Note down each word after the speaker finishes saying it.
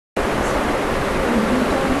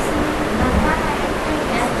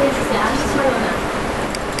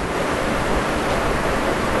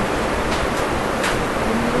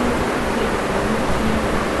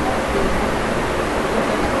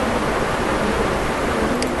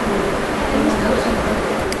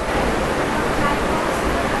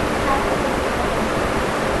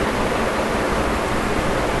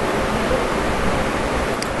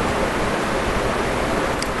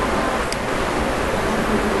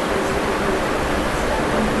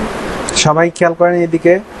সবাই খেয়াল করেন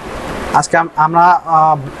এদিকে। আজকে আমরা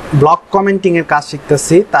ব্লক কমেন্টিং এর কাজ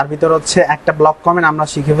শিখতেছি। তার ভিতর হচ্ছে একটা ব্লক কমেন্ট আমরা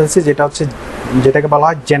শিখে ফেলছি, যেটাকে বলা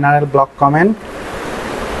হয় জেনারেল ব্লক কমেন্ট।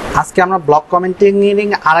 আজকে আমরা ব্লক কমেন্টিং এর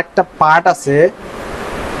আরেকটা পার্ট আছে,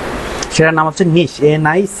 সেটার নাম হচ্ছে নিশ,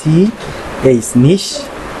 NICH, নিশ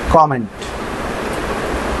কমেন্ট,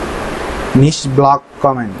 নিশ ব্লক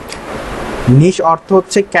কমেন্ট। নিশ অর্থ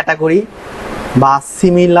হচ্ছে ক্যাটাগরি বা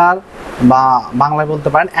সিমিলার, বা বাংলায় বলতে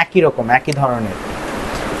পারেন একই রকম, একই ধরনের।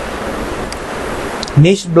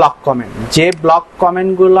 নিশ ব্লক কমেন্ট, যে ব্লক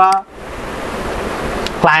কমেন্টগুলা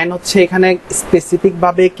ক্লায়েন্ট হচ্ছে এখানে স্পেসিফিক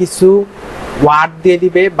ভাবে কিছু ওয়ার্ড দিয়ে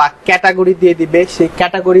দিবে বা ক্যাটাগরি দিয়ে দিবে, সেই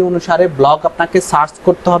ক্যাটাগরি অনুসারে ব্লগ আপনাকে সার্চ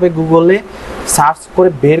করতে হবে, গুগলে সার্চ করে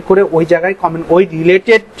বের করে ওই জায়গায় কমেন্ট, ওই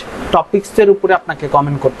রিলেটেড টপিকসের উপরে আপনাকে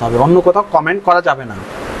কমেন্ট করতে হবে, অন্য কোথাও কমেন্ট করা যাবে না।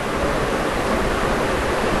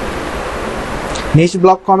 নিশ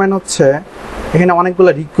ব্লক কমেন্ট হচ্ছে এখানে অনেকগুলো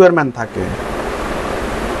রিকোয়ারমেন্ট থাকে।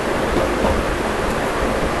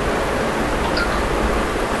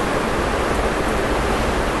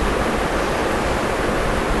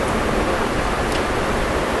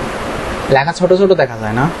 লেখা ছোট ছোট দেখা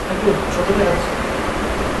যায় না?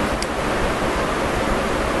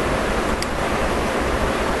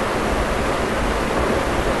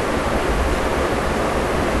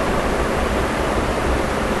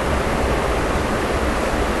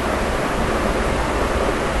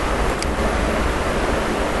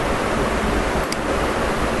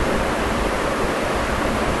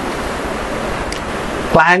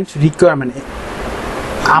 ক্লায়েন্ট রিকোয়ারমেন্ট,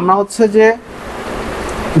 আমরা হচ্ছে যে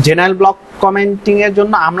জেনারেল ব্লক কমেন্টিং এর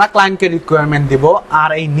জন্য আমরা ক্লায়েন্টকে রিকোয়ারমেন্ট দিব, আর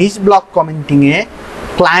এই নিশ ব্লক কমেন্টিং এ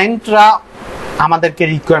ক্লায়েন্টরা আমাদেরকে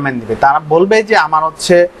রিকোয়ারমেন্ট দিবে। তারা বলবে যে আমার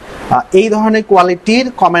হচ্ছে এই ধরনের কোয়ালিটির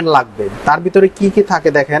কমেন্ট লাগবে। তার ভিতরে কি কি থাকে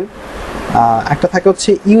দেখেন, একটা থাকে হচ্ছে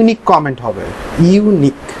ইউনিক কমেন্ট হবে।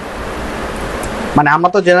 ইউনিক মানে আমরা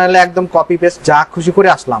তো জেনারেলি একদম কপি পেস্ট যা খুশি করে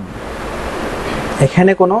আসলাম,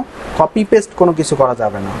 এখানে কোনো কপি পেস্ট কোনো কিছু করা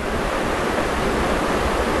যাবে না।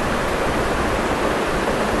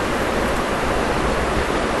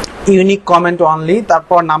 Unique comment only.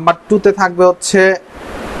 তারপর নাম্বার 2 তে থাকবে হচ্ছে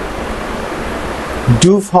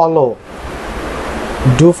do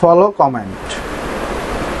follow comment.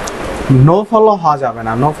 No follow হওয়া যাবে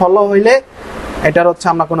না। নো ফলো হইলে এটার হচ্ছে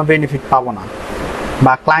আমরা কোনো বেনিফিট পাবো না,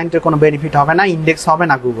 বা ক্লায়েন্টের কোনো বেনিফিট হবে না, ইন্ডেক্স হবে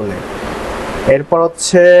না গুগলে। এরপর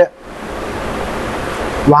হচ্ছে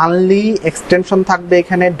ওয়ানলি এক্সটেনশন থাকবে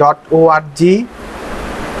এখানে .org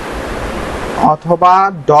অথবা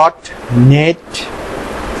 .net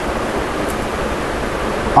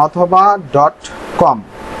অথবা .com,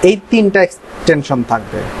 এই তিনটা এক্সটেনশন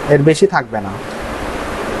থাকবে, এর বেশি থাকবে না।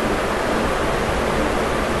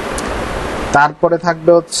 তারপরে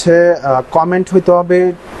থাকবে হচ্ছে কমেন্ট হইতে হবে,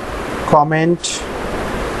 কমেন্ট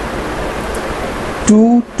 2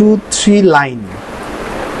 to 3 লাইন,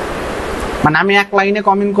 মানে আমি এক লাইনে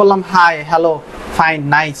কমেন্ট করলাম high, hello, fine,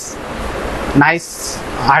 nice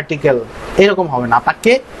article, এরকম হবে না।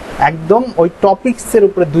 আপনাকে একদম ওই টপিকসের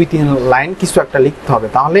উপরে 2-3 লাইন কিছু একটা লিখতে হবে,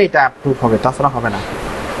 তাহলে এটা অ্যাপ্রুভ হবে, তাছাড়া হবে না।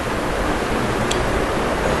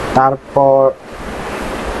 তারপর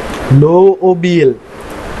লো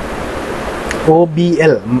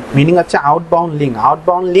OBL মিনিং হচ্ছে আউটবাউন্ড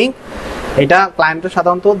লিঙ্ক। এটা ক্লায়েন্টের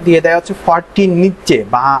সাধারণত দিয়ে দেয় হচ্ছে 40 নিচে,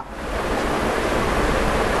 বা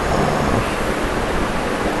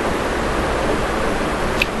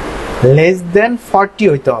লেস দেন 40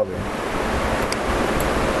 হইতে হবে।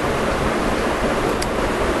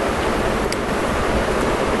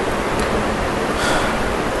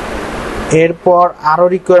 এরপর আরো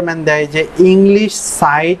রিকোয়ারমেন্ট দেয় যে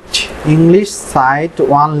ইংলিশ সাইট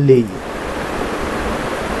অনলি।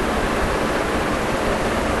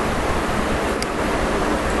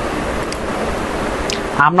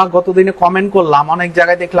 আমরা গতদিনে কমেন্ট করলাম, অনেক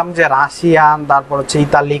জায়গায় দেখলাম যে রাশিয়ান, তারপর হচ্ছে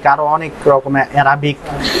ইতালিক, আরো অনেক রকমের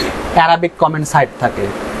অ্যারাবিক কমেন্ট সাইট থাকে।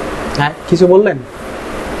 হ্যাঁ, কিছু বললেন?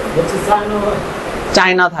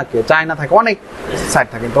 চায়না থাকে, অনেক সাইট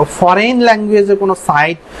থাকে। তো ফরেন ল্যাঙ্গুয়েজে কোনো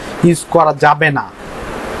সাইট ইউজ করা যাবে না।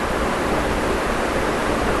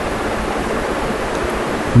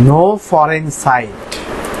 No foreign site,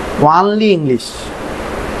 only English.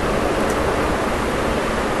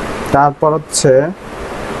 তারপর হচ্ছে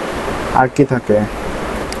আর কি থাকে,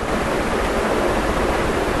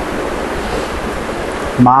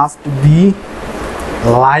 মাস্ট বি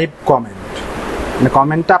লাইভ কমেন্ট, মানে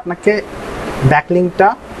কমেন্টটা আপনাকে ব্যাকলিংকটা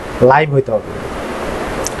লাইভ হইতে হবে,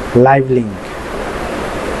 লাইভ লিঙ্ক।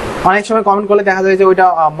 অনেক সময় কমেন্ট করলে দেখা যায় যে ওইটা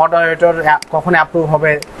মডারেটর কখন অ্যাপ্রুভ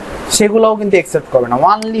হবে সেগুলোও কিন্তু অ্যাকসেপ্ট করবে না,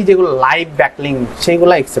 অনলি যেগুলো লাইভ ব্যাকলিংক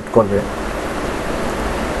সেগুলো অ্যাকসেপ্ট করবে।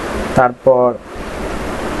 তারপর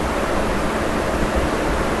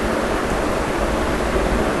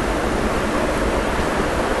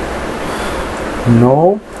no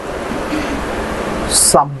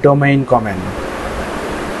subdomain comment.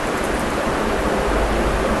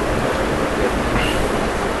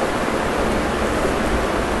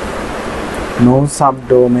 No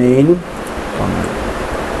subdomain comment.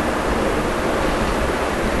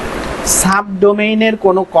 সাবডোমেইনের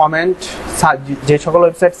কোনো কমেন্ট, যে সকল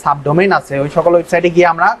ওয়েবসাইট সাবডোমেইন আছে ওই সকল ওয়েবসাইটে গিয়ে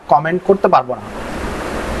আমরা কমেন্ট করতে পারবো না।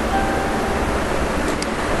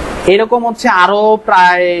 এরকম হচ্ছে আরো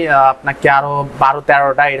প্রায় আপনাকে আরো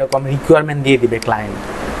 12-13টা এরকম রিকোয়ারমেন্ট দিয়ে দিবে ক্লায়েন্ট।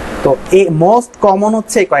 তো এই মোস্ট কমন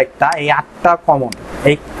হচ্ছে এই কয়েকটা, এই 8টা কমন,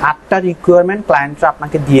 এই 8টা রিকোয়ারমেন্ট ক্লায়েন্টরা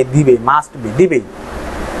আপনাকে দিয়ে দিবে, মাস্ট বি দিবেই।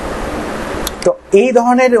 তো এই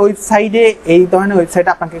ধরনের ওয়েবসাইটে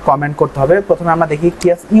আপনাকে কমেন্ট করতে হবে। প্রথমে আমরা দেখি কি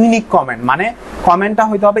আছে, ইউনিক কমেন্ট, মানে কমেন্টটা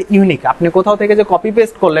হইতে হবে ইউনিক। আপনি কোথাও থেকে যে কপি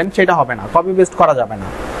পেস্ট করলেন সেটা হবে না, কপি পেস্ট করা যাবে না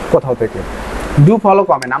কোথাও থেকে। ডু ফলো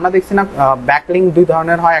কমেন্ট, আমরা দেখছি না ব্যাকলিংক দুই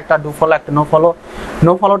ধরনের হয়, একটা ডু ফলো একটা no follow.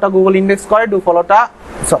 No ফলোটা Google index করে,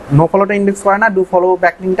 নো ফলোটা ইন্ডেক্স করে না, ডু ফলো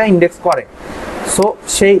ব্যাকলিংকটা ইন্ডেক্স করে। সো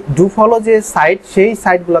সেই ডু ফলো যে সাইট, সেই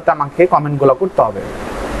সাইটগুলোতে আমাকে কমেন্টগুলো করতে হবে।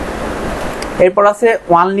 এরপর আছে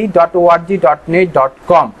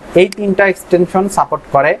only.org.net.com, এই 3টা এক্সটেনশন সাপোর্ট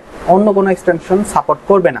করে, অন্য কোনো এক্সটেনশন সাপোর্ট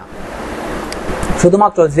করবে না।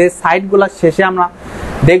 শুধুমাত্র যে সাইটগুলো শেষে আমরা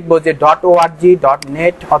দেখবো যে .org,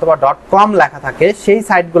 .net অথবা .com লেখা থাকে, সেই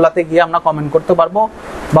সাইটগুলোতে গিয়ে আমরা কমেন্ট করতে পারবো,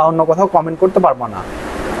 বা অন্য কোথাও কমেন্ট করতে পারবো না।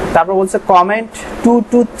 তারপর বলছে কমেন্ট 2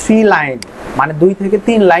 to 3 লাইন, মানে 2 থেকে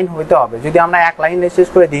 3 লাইন হইতে হবে। যদি আমরা 1 লাইনে শেষ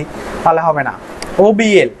করে দিই তাহলে হবে না।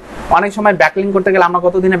 OBL, অনেক সময় ব্যাকলিং করতে গেলে আমরা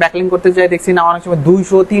কতদিনে ব্যাকলিং করতে যাই দেখছি না, অনেক সময়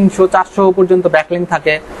 200, 300, 400 পর্যন্ত ব্যাকলিং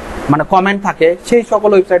থাকে, মানে কমেন্ট থাকে। সেই সকল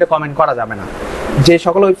ওয়েবসাইটে কমেন্ট করা যাবে না। যে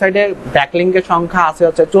সকল ওয়েবসাইটে ব্যাকলিংকের সংখ্যা আছে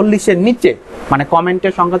হচ্ছে 40-এর নিচে, মানে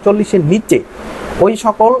কমেন্টের সংখ্যা 40-এর নিচে, ওই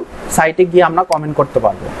সকল সাইটে গিয়ে আমরা কমেন্ট করতে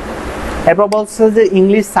পারবো। এরপর বলছে যে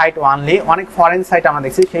ইংলিশ সাইট অনলি, অনেক ফরেন সাইট আমরা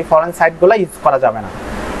দেখছি, সেই ফরেন সাইটগুলো ইউজ করা যাবে না।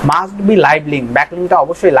 মাস্ট বি লাইভ লিঙ্ক, ব্যাকলিংকটা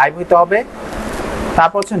অবশ্যই লাইভ হইতে হবে।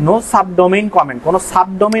 তারপর হচ্ছে নো সাবডোমেইন কমেন্ট, কোনো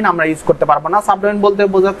সাবডোমেইন আমরা ইউজ করতে পারবো না। সাবডোমেইন বলতে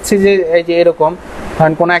বোঝাচ্ছি যে এই যে এরকম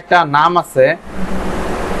ধরেন কোনো একটা নাম আছে,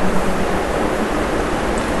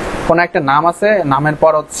 নামের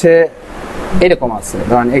পর হচ্ছে এরকম আছে,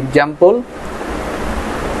 ধরেন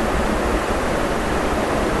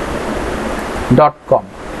example.com,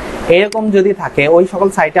 এরকম যদি থাকে ওই সকল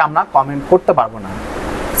সাইটে আমরা কমেন্ট করতে পারবো না।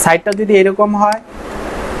 সাইটটা যদি এরকম হয়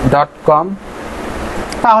 .com,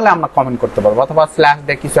 তাহলে আমরা কমেন্ট করতে পারবো, অথবা স্ল্যাশ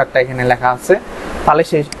দিয়ে কিছু একটা এখানে লেখা আছে, তাহলে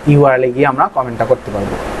সেই ইউআরএল এ গিয়ে আমরা কমেন্টটা করতে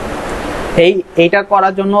পারবো। এইটা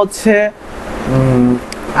করার জন্য হচ্ছে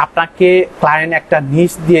আপনাকে ক্লায়েন্ট একটা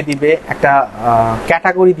নিশ দিয়ে দিবে, একটা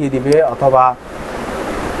ক্যাটাগরি দিয়ে দিবে, অথবা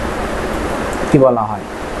কি বলা হয়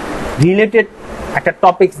রিলেটেড একটা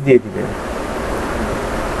টপিকস দিয়ে দিবে,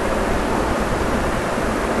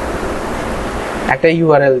 একটা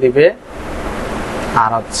ইউআরএল দিবে,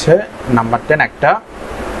 আর হচ্ছে নাম্বার 10 একটা,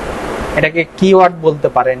 এটাকে কিওয়ার্ড বলতে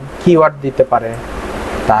পারেন, কিওয়ার্ড দিতে পারে।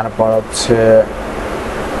 তারপর হচ্ছে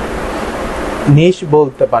নিশ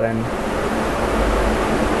বলতে পারেন,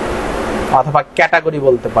 অথবা ক্যাটাগরি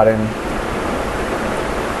বলতে পারেন।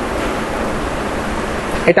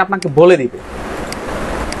 এটা আপনাকে বলে দিবে,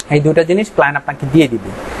 এই দুটো জিনিস ক্লায়েন্ট আপনাকে দিয়ে দিবে।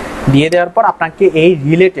 দিয়ে দেওয়ার পর আপনাকে এই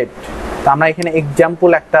রিলেটেড, তো আমরা এখানে এক্সাম্পল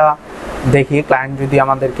একটা দেখি, ক্লায়েন্ট যদি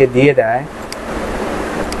আমাদেরকে দিয়ে দেয়,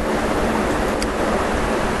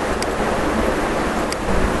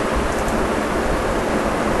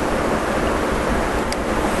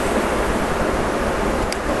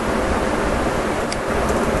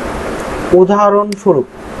 উদাহরণস্বরূপ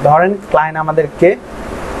ধরেন ক্লায়েন্ট আমাদেরকে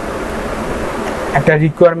একটা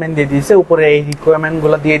রিকোয়ারমেন্ট দিয়ে দিয়েছে, উপরে এই রিকোয়ারমেন্ট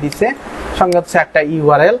গুলো দিয়ে দিছে, সঙ্গে হচ্ছে একটা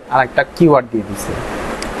ইউআরএল আর একটা কিওয়ার্ড দিয়ে দিছে।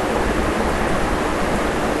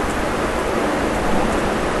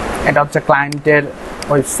 এটা হচ্ছে ক্লায়েন্টের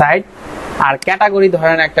ওয়েবসাইট। আর ক্যাটাগরি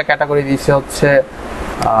ধরেন একটা ক্যাটাগরি দিছে হচ্ছে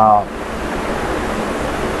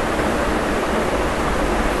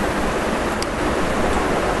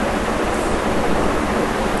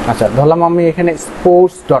আচ্ছা ধরলাম আমি এখানে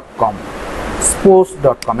sports.com,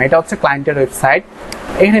 এটা হচ্ছে ক্লায়েন্টের ওয়েবসাইট,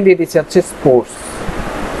 এখানে দিয়ে দিচ্ছে হচ্ছে স্পোর্টস।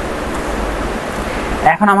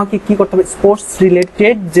 এখন আমাকে কি করতে হবে, স্পোর্টস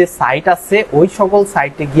রিলেটেড যে সাইট আছে ওই সকল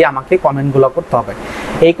সাইটে গিয়ে আমাকে কমেন্টগুলো করতে হবে।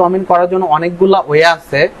 এই কমেন্ট করার জন্য অনেকগুলো ওয়ে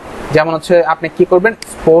আছে, যেমন হচ্ছে আপনি কি করবেন,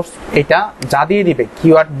 স্পোর্টস এটা যা দিয়ে দিবে,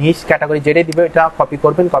 কিওয়ার্ড নিশ ক্যাটাগরি যেটাই দিবে এটা কপি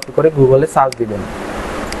করবেন, কপি করে গুগলে সার্চ দিবেন,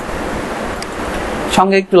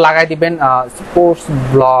 সঙ্গে একটু লাগাই দিবেন স্পোর্টস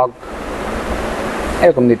ব্লগ,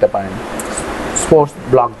 এরকম দিতে পারেন, স্পোর্টস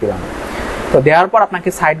ব্লগ দিলাম। তো দেওয়ার পর আপনাকে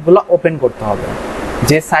সাইটগুলো ওপেন করতে হবে,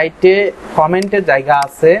 যে সাইটে কমেন্টের জায়গা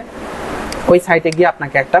আছে ওই সাইটে গিয়ে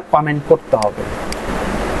আপনাকে একটা কমেন্ট করতে হবে।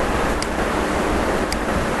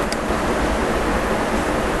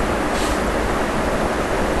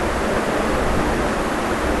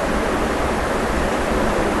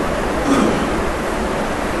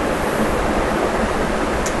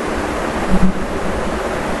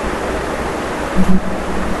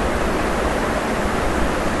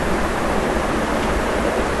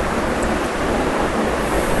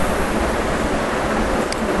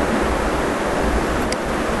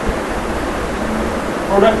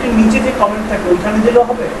 প্রোডাক্টের নিচে যে কমেন্ট থাকে ওইখানে দিলেও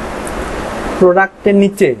হবে? প্রোডাক্টের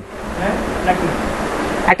নিচে হ্যাঁ নাকি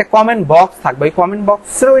একটা কমেন্ট বক্স থাকবে, ওই কমেন্ট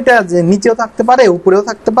বক্সের ওইটা যে নিচেও থাকতে পারে, উপরেও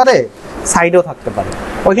থাকতে পারে, সাইডেও থাকতে পারে।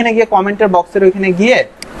 ওইখানে গিয়ে কমেন্টের বক্সের ওইখানে গিয়ে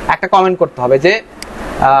একটা কমেন্ট করতে হবে যে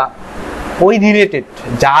ওই রিলেটেড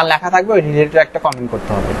যা লেখা থাকবে ওই রিলেটেড একটা কমেন্ট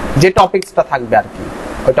করতে হবে, যে টপিকসটা থাকবে আর কি,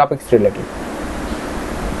 ওই টপিকস রিলেটেড।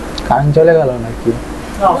 কারেন্ট চলে গেল নাকি?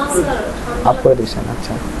 অফ করে দিয়েছেন?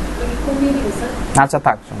 আচ্ছা আচ্ছা,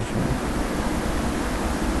 থাক, সমস্যা নেই।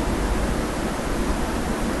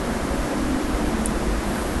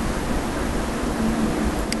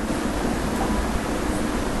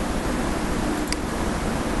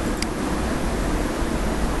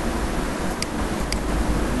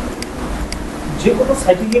 যে কোনো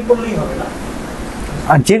সাইটে গিয়ে করলেই হবে না?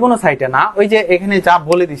 আর যে কোনো সাইটে না, ওই যে এখানে যা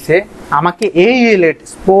বলে দিছে আমাকে এই রিলেটেড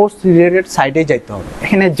স্পোর্টস রিলেটেড সাইটে যাইতে হবে,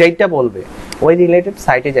 এখানে যেটা বলবে ওই রিলেটেড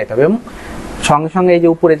সাইটে যাইতে হবে, এবং সঙ্গে সঙ্গে এই যে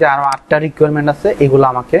উপরে যে আরো 8টা রিকোয়ারমেন্ট আছে এগুলো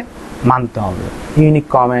আমাকে মানতে হবে। Unique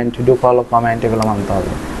comment, do follow comment, এগুলো মানতে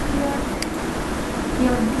হবে।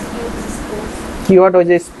 কিওয়ার্ড ওই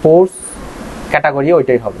যে স্পোর্টস ক্যাটাগরি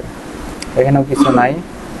ওইটাই হবে, এখানেও কিছু নাই।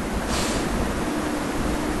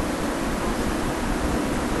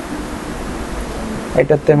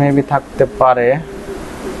 এটাতে মেবি থাকতে পারে।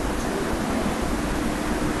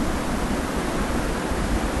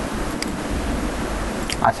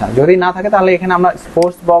 আচ্ছা, যদি না থাকে তাহলে এখানে আমরা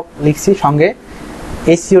স্পোর্টস বক্স লিখছি, সঙ্গে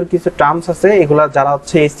এসইওর কিছু টার্মস আছে, এগুলা যারা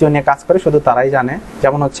হচ্ছে এসইও নিয়ে কাজ করে শুধু তারাই জানে।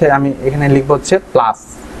 যেমন হচ্ছে আমি এখানে লিখবো হচ্ছে প্লাস,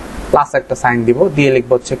 প্লাস একটা সাইন দিব, দিয়ে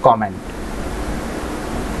লিখবো হচ্ছে কমেন্ট।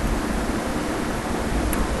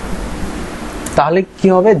 তাহলে কি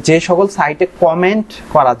হবে, যে সকল সাইটে কমেন্ট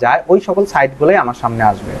করা যায় ওই সকল সাইটগুলোই আমার সামনে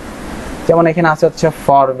আসবে। যেমন এখানে আছে হচ্ছে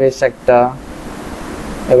ফরবেশ একটা,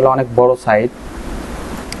 এগুলো অনেক বড় সাইট।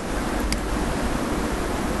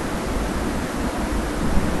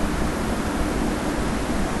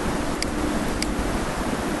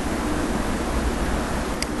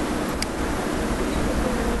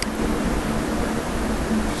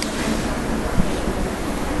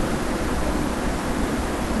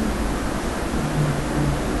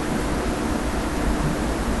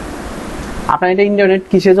 আপনার এটা ইন্টারনেট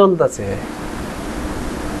কিসে চলতেছে?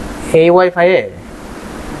 এই ওয়াইফাই এ?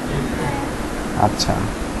 আচ্ছা,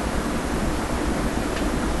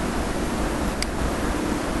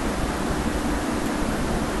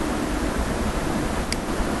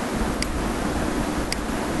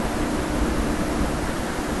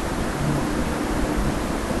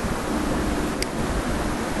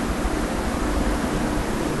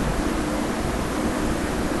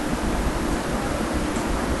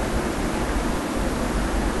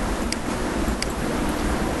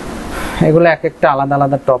 এগুলো এক একটা আলাদা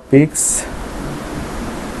আলাদা টপিকস।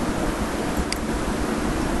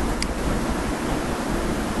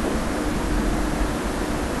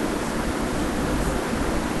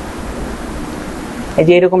 এই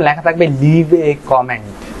যে এরকম লেখা থাকবে লিভ এ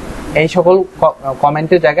কমেন্ট, এই সকল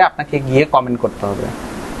কমেন্টের জায়গায় আপনাকে গিয়ে কমেন্ট করতে হবে।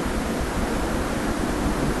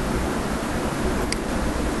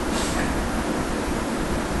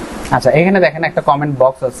 আচ্ছা, এখানে দেখেন একটা কমেন্ট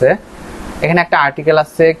বক্স আছে, এখানে একটা আর্টিকেল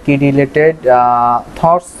আছে কি related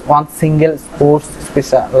thoughts on single sports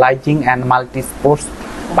স্পেশালাইজিং and multi sports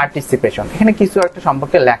participation, এখানে কিছু একটা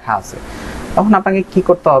সম্পর্কে লেখা আছে। তখন আপনাকে কি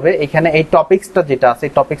করতে হবে, এখানে এই টপিকসটা যেটা আছে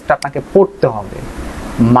এই টপিকসটা আপনাকে পড়তে হবে।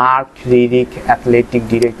 Mark রিরিক athletic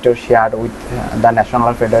director share with the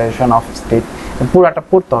national federation of state, পুরাটা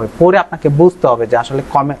পড়তে হবে, পড়ে আপনাকে বুঝতে হবে যে আসলে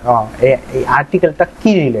এই আর্টিকেলটা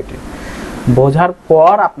কি রিলেটেড। বোঝার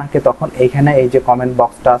পর আপনাকে তখন এখানে এই যে কমেন্ট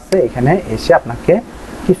বক্সটা আছে এখানে এসে আপনাকে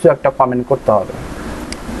কিছু একটা কমেন্ট করতে হবে।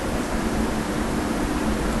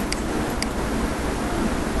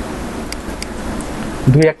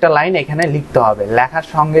 দুই একটা লাইন এখানে লিখতে হবে, লেখার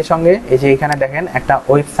সঙ্গে সঙ্গে এই যে এখানে দেখেন একটা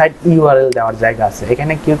ওয়েবসাইট ইউআরএল দেওয়ার জায়গা আছে,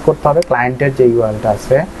 এখানে কি করতে হবে, ক্লায়েন্টের যে ইউআরএলটা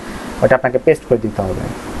আছে ওটা আপনাকে পেস্ট করে দিতে হবে।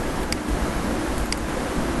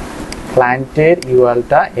 ক্লায়েন্টের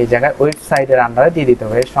ইউআরএলটা এই জায়গায় ওয়েবসাইটের আন্ডারে দিয়ে দিতে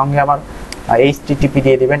হবে, এর সঙ্গে আবার http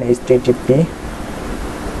দিয়ে দিবেন, http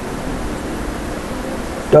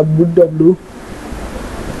www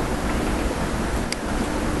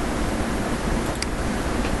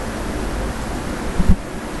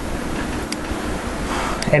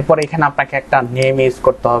এরপর এখানে আপনাকে একটা নেম ইউজ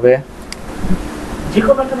করতে হবে, যে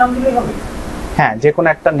কোনো একটা নাম দিলেই হবে। হ্যাঁ, যে কোনো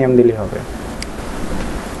একটা নেম দিলেই হবে।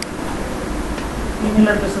 ইমেল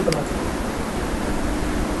অ্যাড্রেস তো আছে,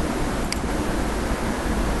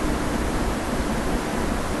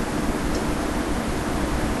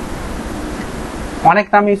 অনেক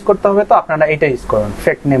নাম ইউজ করতে হবে, তো আপনারা এটা ইউজ করুন,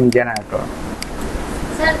 ফেক নেম জেনারেটর।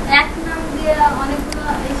 স্যার এক নাম দিয়ে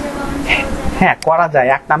অনেকগুলো এসে কমেন্ট করা যায়? হ্যাঁ করা যায়,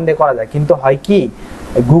 এক নাম দিয়ে করা যায়, কিন্তু হয় কি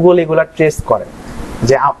গুগল এগুলা ট্রেস করে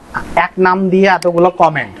যে এক নাম দিয়ে এতগুলো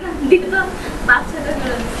কমেন্ট, কিন্তু বাচ্চাটা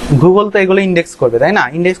করে গুগল তো এগুলো ইন্ডেক্স করবে তাই না?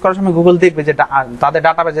 ইন্ডেক্স করার সময় গুগল দেখবে যে তাদের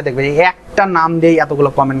ডাটাবেজে দেখবে যে একটা নাম দিয়ে এতগুলো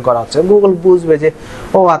কমেন্ট করা হচ্ছে, গুগল বুঝবে যে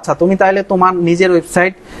ও আচ্ছা তুমি তাহলে তোমার নিজের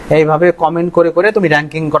ওয়েবসাইট এইভাবে কমেন্ট করে করে তুমি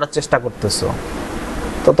র্যাঙ্কিং করার চেষ্টা করতেছো,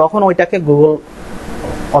 তো তখন ওইটাকে গুগল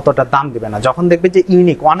অতটা দাম দিবে না। যখন দেখবে যে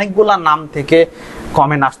ইউনিক অনেকগুলা নাম থেকে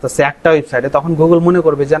কমেন্ট আসতেছে একটা ওয়েবসাইটে, তখন গুগল মনে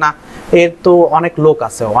করবে যে না এর তো অনেক লোক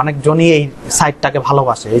আছে, অনেকজনই এই সাইটটাকে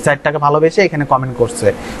ভালোবাসে, এই সাইটটাকে ভালোবেসে এখানে কমেন্ট করছে,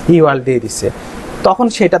 ইউআরএল দিয়ে দিচ্ছে, তখন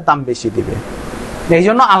সেটার দাম বেশি দিবে। এই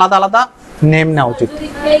জন্য আলাদা আলাদা নেম নেওয়া উচিত।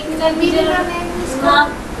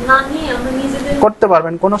 করতে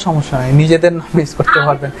পারবেন, কোনো সমস্যা নেই, নিজেদের নাম ইউজ করতে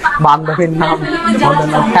পারবেন, বান্ধবীর নাম,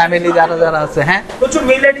 ফ্যামিলি যারা যারা আছে। হ্যাঁ প্রচুর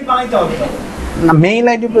মেইল আইডি বানাইতে হবে না, মেইল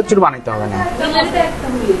আইডি প্রচুর বানাইতে হবে না,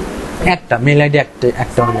 একটা মেইল আইডি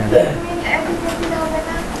একটা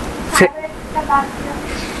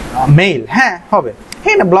মেইল। হ্যাঁ হবে,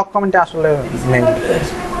 হ্যাঁ না ব্লগ কমেন্টে আসলে মেইল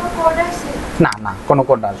না, না কোনো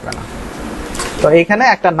কোড আসবে না। তো এইখানে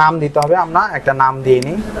একটা নাম দিতে হবে, আমরা একটা নাম দিয়ে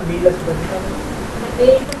নিই।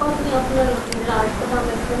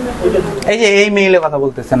 এই যে এই মেইলের কথা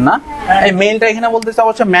বলতেছেন না, এই মেইলটা এখানে বলতেছে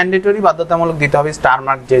অবশ্য ম্যান্ডেটরি, বাধ্যতামূলক দিতে হবে, স্টার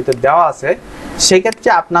মার্ক যেহেতু দেওয়া আছে। সেক্ষেত্রে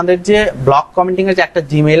আপনাদের যে ব্লগ কমেন্টিং এর যে একটা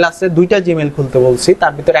জিমেইল আছে, দুইটা জিমেইল খুলতে বলছি,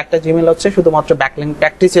 তার ভিতরে একটা জিমেইল হচ্ছে শুধুমাত্র ব্যাকলিংক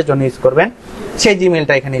প্র্যাকটিসের জন্য ইউজ করবেন, সেই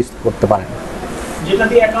জিমেইলটা এখানে ইউজ করতে পারেন। যেটা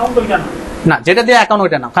দিয়ে অ্যাকাউন্ট ওইটা না, না যেটা দিয়ে অ্যাকাউন্ট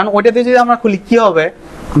ওইটা না, কারণ ওইটা দিয়ে যদি আমরা খুলি কি হবে,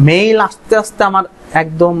 মেইল আস্তে আস্তে আমার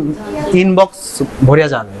একদম ইনবক্স ভরে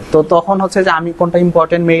যাবে, তো তখন হচ্ছে যে আমি কোনটা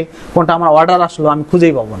ইম্পর্টেন্ট মেইল, কোনটা আমার অর্ডার আসলো আমি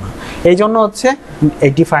খুঁজেই পাবো না। এই জন্য হচ্ছে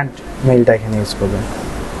এই ডিফারেন্ট মেইলটা এখানে ইউজ করবেন।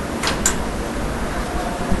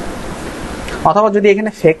 অথবা যদি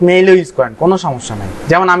এখানে ফেক মেইলও ইউজ করেন কোনো সমস্যা নাই,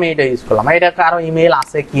 যেমন আমি এটা ইউজ করলাম, এটা কারো ইমেইল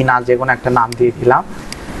আছে কি না যে কোনো একটা নাম দিয়ে দিলাম,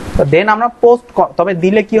 তো দেন আমরা পোস্ট। তবে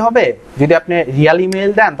দিলে কি হবে, যদি আপনি রিয়েল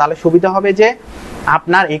ইমেইল দেন তাহলে সুবিধা হবে যে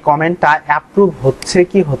আপনার এই কমেন্টটা অ্যাপ্রুভ হচ্ছে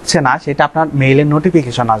কি হচ্ছে না সেটা আপনার মেইলের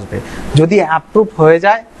নোটিফিকেশন আসবে। যদি অ্যাপ্রুভ হয়ে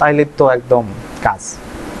যায় তাহলে তো একদম কাজ।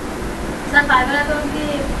 স্যার ফাইবার অ্যাকাউন্ট কি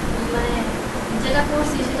মানে যেটা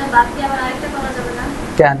করছি সেটা বাদ দিয়ে আবার আরেকটা করা যাবে না?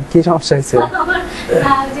 কেন, কি সমস্যা হয়েছে?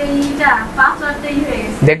 আমার যে এইটা পাসওয়ার্ডটাই হয়ে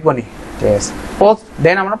গেছে। দেখবনি, ঠিক আছে। পোস্ট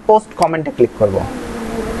দেন আমরা পোস্ট কমেন্টে ক্লিক করব।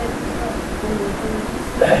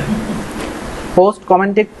 পোস্ট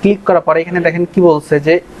কমেন্টে ক্লিক করার পরে এখানে দেখেন কি বলছে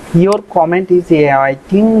যে ইওর কমেন্ট ইজ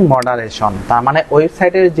অ্যাওয়াইটিং মডারেশন। তার মানে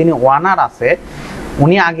ওয়েবসাইটের যিনি ওনার আছে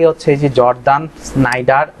উনি আগে হচ্ছে এই যে জর্দান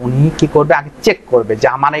স্নাইডার, উনি কি করবে আগে চেক করবে যে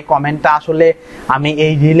আমার এই কমেন্টটা আসলে আমি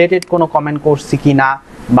এই রিলেটেড কোনো কমেন্ট করছি কিনা,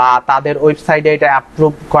 বা তাদের ওয়েবসাইটে এটা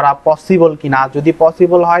অ্যাপ্রুভ করা পসিবল কিনা। যদি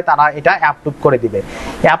পসিবল হয় তারা এটা অ্যাপ্রুভ করে দিবে,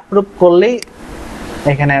 অ্যাপ্রুভ করলেই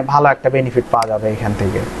এখানে ভালো একটা বেনিফিট পাওয়া যাবে এখান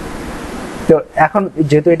থেকে। তো এখন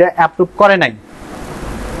যেহেতু এটা অ্যাপ্রুভ করে নাই,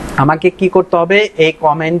 আমাকে কি করতে হবে, এই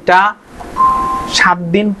কমেন্টটা 7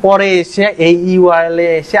 দিন পরে এসে এই ইউআরএল এ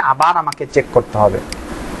এসে আবার আমাকে চেক করতে হবে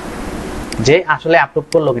যে আসলে অ্যাপ্রুভ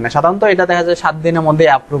করলো কিনা। সাধারণত এটা দেখা যায় 7 দিনের মধ্যে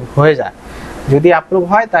অ্যাপ্রুভ হয়ে যায়। যদি অ্যাপ্রুভ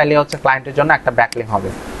হয় তাহলে হচ্ছে ক্লায়েন্টের জন্য একটা ব্যাকলিংক হবে।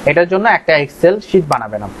 এটার জন্য একটা এক্সেল শীট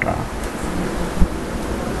বানাবেন আপনারা।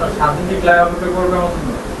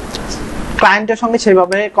 ক্লায়েন্টের সঙ্গে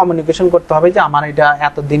সেভাবে কমিউনিকেশন করতে হবে যে আমার এটা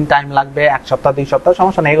এতদিন টাইম লাগবে, 1 সপ্তাহ 2 সপ্তাহ,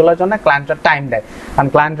 সমস্যা নেই, এগুলোর জন্য ক্লায়েন্টরা টাইম দেয়, কারণ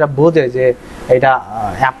ক্লায়েন্টরা বোঝে যে এটা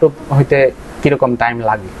অ্যাপ্রুভ হইতে কিরকম টাইম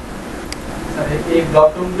লাগে।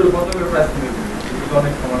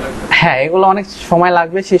 হ্যাঁ এগুলো অনেক সময়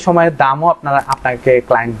লাগবে, সেই সময়ের দামও আপনাকে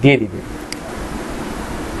ক্লায়েন্ট দিয়ে দিবে।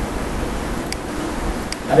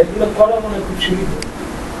 আর এগুলো করা মানে খুব সুবিধা।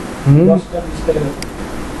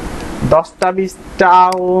 10টা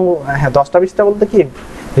 20টাও, হ্যাঁ 10টা 20টা বলতে কি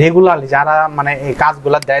রেগুলারলি যারা মানে এই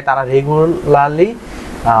কাজগুলো দেয় তারা রেগুলারলি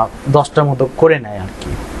 10টার মতো করে নেয় আর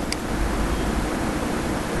কি।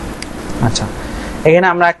 আচ্ছা এখানে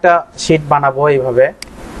আমরা একটা শীট বানাবো এইভাবে,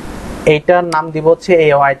 এইটার নাম দিব হচ্ছে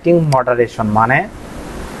অ্যাওয়াইটিং মডারেশন, মানে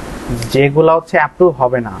যেগুলো হচ্ছে অ্যাপ্রুভ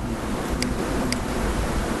হবে না।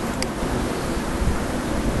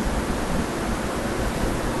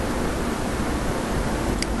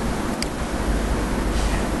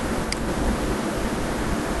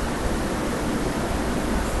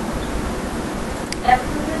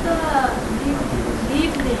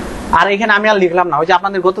 আর এখানে আমি আর লিখলাম না, ওই যে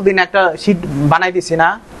আপনাদের গতদিন একটা শীট বানাই দিছি না,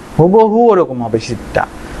 হুবহু ওরকম হবে শীটটা,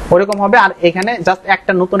 ওরকম হবে। আর এখানে জাস্ট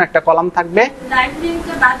একটা নতুন একটা কলাম থাকবে, লাইভ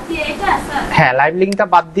লিংকটা বাদ দিয়ে এটা স্যার। হ্যাঁ লাইভ লিংকটা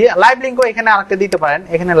বাদ দিয়ে, লাইভ লিংকও এখানে আরেকটা দিতে পারেন,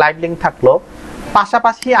 এখানে লাইভ লিংক থাকলো,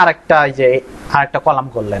 পাশাপাশি আরেকটা এই যে আরেকটা কলাম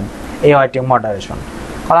করলেন, AOIT মডারেশন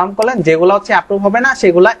কলাম করলেন, যেগুলো হচ্ছে অ্যাপ্রুভ হবে না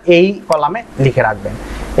সেগুলা এই কলামে লিখে রাখবেন।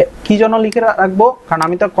 কি জন্য লিখে রাখবো, কারণ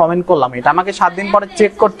আমি তো কমেন্ট করলাম, এটা আমাকে 7 দিন পরে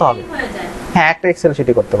চেক করতে হবে। হ্যাঁ, একটা এক্সেল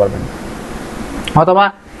শিটে করতে পারবেন, অথবা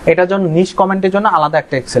এটার জন্য নিশ কমেন্টের জন্য আলাদা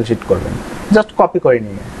একটা এক্সেল শিট করবেন, জাস্ট কপি করে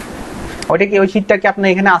নিয়ে। ওইটা কি, ওই শিটটা কি আপনার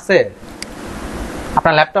এখানে আছে,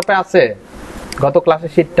 আপনার ল্যাপটপে আছে? গত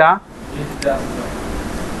ক্লাসের শিটটা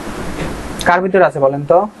কার ভিতরে আছে বলেন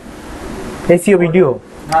তো? এসইও ভিডিও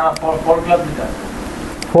না, for class দিটা,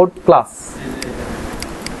 4th class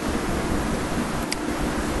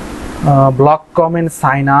block comment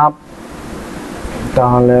sign up,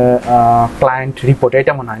 তাহলে ক্লায়েন্ট রিপোর্ট,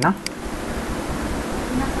 এটা মনে হয় না?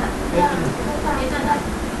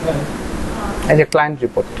 এই যে ক্লায়েন্ট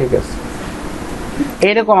রিপোর্ট, ঠিক আছে।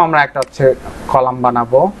 এরকম আমরা একটা হচ্ছে কলাম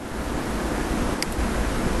বানাবো।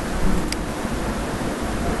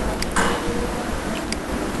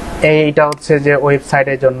 এইটা হচ্ছে যে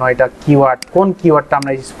ওয়েবসাইটের জন্য এটা কিওয়ার্ড, কোন কিওয়ার্ডটা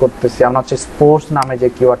আমরা ইউজ করতেছি, আমরা হচ্ছে স্পোর্টস নামে যে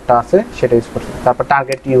কিওয়ার্ডটা আছে সেটা ইউজ করতেছি। তারপর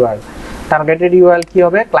টার্গেট ইউআরএল, টার্গেটেড ইউআরএল কি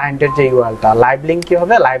হবে, ক্লায়েন্টের যে ইউআরএলটা। লাইভ লিংক কি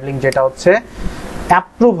হবে, লাইভ লিংক যেটা হচ্ছে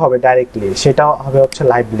অ্যাপ্রুভ হবে ডাইরেক্টলি সেটা হবে হচ্ছে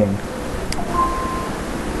লাইভ লিংক।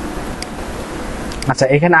 আচ্ছা,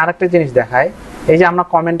 এখানে আরেকটা জিনিস দেখায়, এই যে আমরা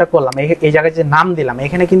কমেন্টটা করলাম, এই জায়গায় যে নাম দিলাম,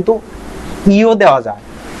 এখানে কিন্তু ইও দেওয়া যায়,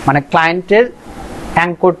 মানে ক্লায়েন্টের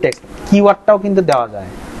অ্যাঙ্কর টেক্সট কিওয়ার্ডটাও কিন্তু দেওয়া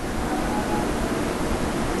যায়।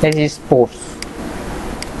 এই যে স্পোর্টস,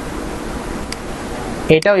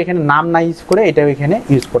 এটাও এখানে নাম না ইউজ করে এটাও এখানে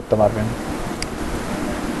ইউজ করতে পারবেন।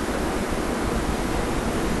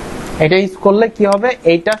 এটা ইউজ করলে কি হবে,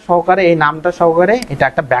 এইটা সহকারে, এই নামটা সহকারে এটা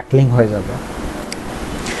একটা ব্যাকলিং হয়ে যাবে।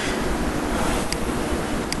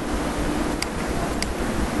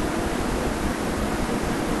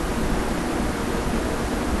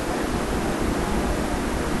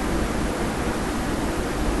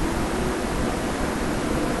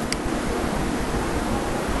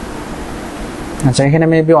 আচ্ছা, এখানে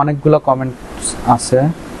মেবি অনেকগুলো কমেন্টস আছে,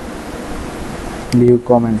 ভিউ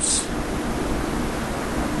কমেন্টস।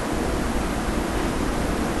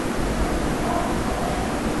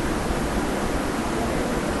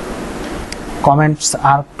 কমেন্টস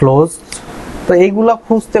আর ক্লোজড, তো এইগুলো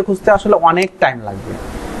খুঁজতে খুঁজতে আসলে অনেক টাইম লাগবে।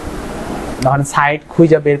 ধরেন সাইট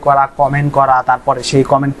খুঁজে বের করা, কমেন্ট করা, তারপরে সেই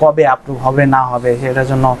কমেন্ট কবে অ্যাপ্রুভ হবে না হবে, সেটার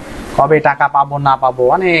জন্য কবে টাকা পাবো না পাবো,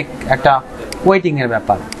 অনেক একটা ওয়েটিং এর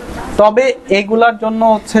ব্যাপার। তবে এগুলার জন্য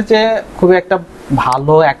হচ্ছে যে খুবই একটা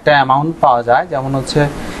ভালো একটা অ্যামাউন্ট পাওয়া যায়। যেমন হচ্ছে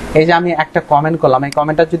এই যে আমি একটা কমেন্ট করলাম, এই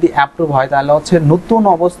কমেন্টটা যদি অ্যাপ্রুভ হয় তাহলে হচ্ছে নতুন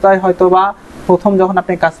অবস্থায় হয়তো বা প্রথম যখন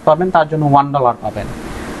আপনি কাজ পাবেন তার জন্য $1 পাবেন,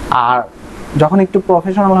 আর যখন একটু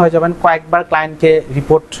প্রফেশনাল হয়ে যাবেন, কয়েকবার ক্লায়েন্টকে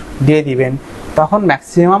রিপোর্ট দিয়ে দিবেন, তখন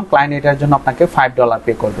ম্যাক্সিমাম ক্লায়েন্ট এটার জন্য আপনাকে $5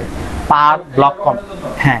 পে করবে পার ব্লক কমেন্ট।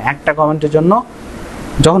 হ্যাঁ, একটা কমেন্টের জন্য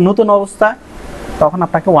যখন নতুন অবস্থায় তখন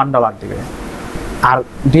আপনাকে $1 দিবে, আর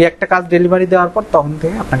দুই একটা কাজ ডেলিভারি দেওয়ার পর তখন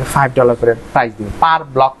থেকে আপনাকে $5 করে প্রাইস দিবে পার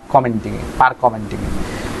ব্লক কমেন্টিং, পার কমেন্টিং।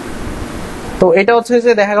 তো এটা হচ্ছে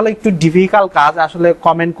যে দেখা গেল একটু ডিফিকাল্ট কাজ, আসলে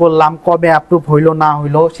কমেন্ট করলাম কবে অ্যাপ্রুভ হইলো না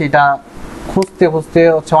হইলো সেটা খুঁজতে খুঁজতে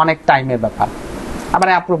হচ্ছে অনেক টাইমের ব্যাপার। আবার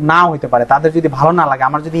অ্যাপ্রুভ নাও হইতে পারে, তাদের যদি ভালো না লাগে,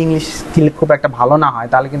 আমার যদি ইংলিশ স্কিল খুব একটা ভালো না হয়,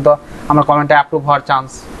 তাহলে কিন্তু আমার কমেন্টে অ্যাপ্রুভ হওয়ার চান্স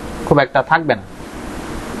খুব একটা থাকবে না।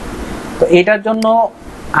 তো এটার জন্য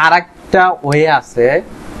আর একটা ওয়ে আছে,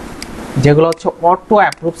 যেগুলো হচ্ছে অটো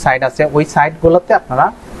অ্যাপ্রুভ সাইট আছে, ওই সাইটগুলোতে আপনারা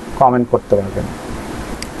কমেন্ট করতে পারবেন।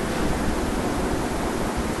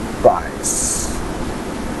 প্রাইস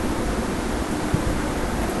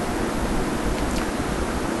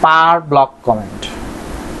পার ব্লক কমেন্ট,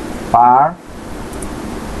 পার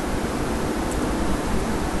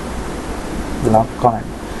ব্লক কমেন্ট।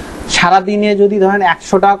 সারাদিনে যদি ধরেন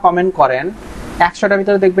 100টা কমেন্ট করেন, 100টার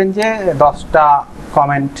ভিতরে দেখবেন যে 10টা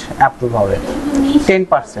কমেন্ট অ্যাপ্রুভ হবে,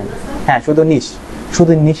 10%। হ্যাঁ,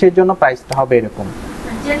 শুধু নিশের জন্য প্রাইসটা হবে এরকম।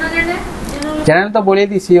 জেনারেল তো বলে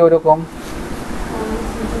দিছি ওইরকম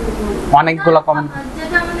অনেকগুলো কমেন্ট,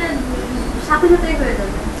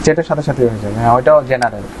 যেটা সাথে সাথে হয়ে যাবে। হ্যাঁ, ওইটাও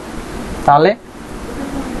জেনারেল। তাহলে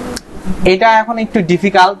এটা এখন একটু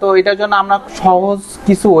ডিফিকাল্ট, তো এটার জন্য আমরা সহজ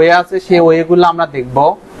কিছু ওয়ে আছে, সেই ওয়েগুলো আমরা দেখব।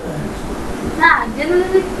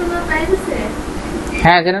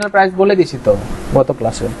 হ্যাঁ, জেনারেল প্রাইস বলে দিছি তো গত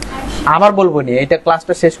ক্লাসে, আবার বলবো নি, এটা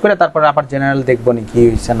ক্লাসটা শেষ করে তারপরে আবার জেনারেল দেখবো নি কি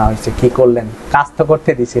হয়েছে না হয়েছে, কি করলেন, কাজ তো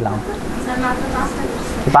করতে দিছিলাম।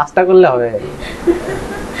 5টা করলে হবে?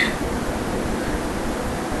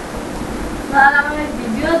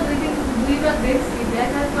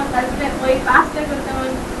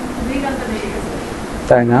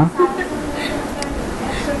 তাই না?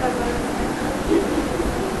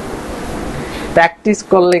 প্র্যাকটিস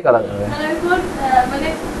করলেই করা যাবে।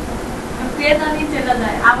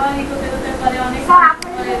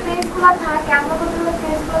 পেজগুলো থাকে আমরা কতগুলো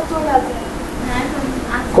পেজগুলো চলে আসে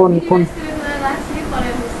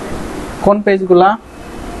কোন পেজগুলা?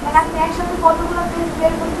 মানে আপনি একসাথে কতগুলো পেজ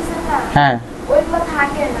বের করতেছেন না, হ্যাঁ ওইগুলো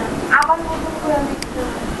থাকে না, আবার নতুন করে লিখতে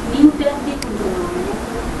হয়। নিউ পেজ দিয়ে খুলতে হবে।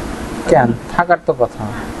 কেন থাকার তো কথা।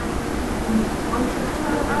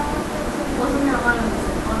 প্রথমে আমার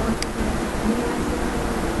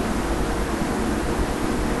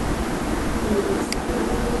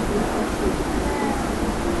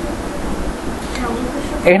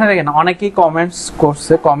এখানে দেখেন অনেকেই কমেন্টস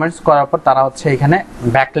করছে, কমেন্টস করার পর তারা হচ্ছে এখানে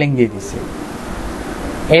ব্যাকলিংক দিয়ে দিছে।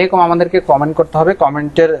 এরকম আমাদেরকে কমেন্ট করতে হবে,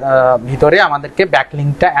 কমেন্টের ভিতরে আমাদেরকে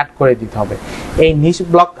ব্যাকলিংকটা অ্যাড করে দিতে হবে। এই নিশ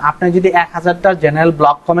ব্লক আপনি যদি 1000টা জেনারেল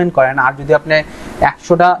ব্লক কমেন্ট করেন আর যদি আপনি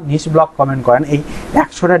 100টা নিশ ব্লক কমেন্ট করেন, এই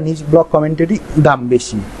 100টা নিশ ব্লক কমেন্টেরই দাম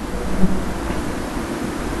বেশি।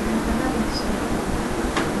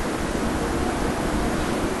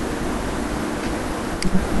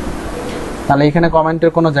 তাহলে এখানে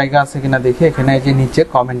কমেন্টের কোনো জায়গা আছে কিনা দেখি। এখানে এই যে নিচে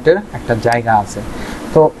কমেন্টের একটা জায়গা আছে।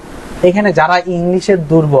 তো এখানে যারা ইংলিশের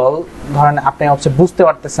দুর্বল, ধরেন আপনি হচ্ছে বুঝতে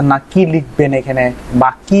পারতেছেন না কি লিখবেন এখানে বা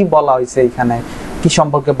কি বলা হয়েছে, এখানে কি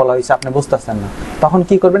সম্পর্কে বলা হয়েছে আপনি বুঝতেছেন না, তখন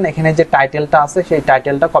কি করবেন, এখানে যে টাইটেলটা আছে সেই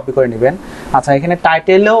টাইটেলটা কপি করে নেবেন। আচ্ছা এখানে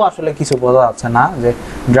টাইটেলেও আসলে কিছু বোঝা যাচ্ছে না, যে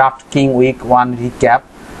ড্রাফট কিং উইক 1 রিক্যাপ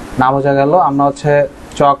না বোঝা গেল। আমরা হচ্ছে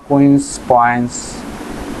চক উইন্স পয়েন্টস,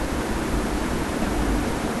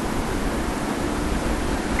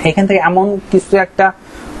 এখান থেকে এমন কিছু একটা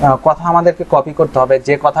কথা আমাদেরকে কপি করতে হবে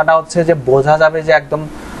যে কথাটা হচ্ছে যে বোঝা যাবে যে একদম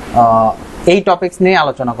এই টপিকস নিয়ে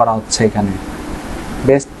আলোচনা করা হচ্ছে এখানে।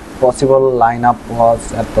 বেস্ট পসিবল লাইন আপ ওয়াজ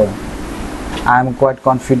এত, I am quite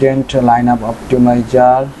confident line up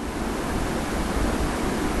optimiser,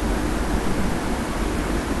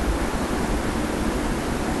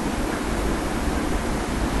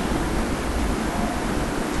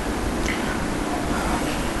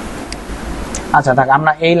 আচ্ছা দেখ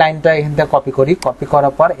আমরা এই লাইনটা এখান থেকে কপি করি। কপি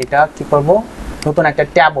করার পর এটা কি করব, নতুন একটা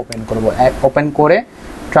ট্যাব ওপেন করব। ওপেন করে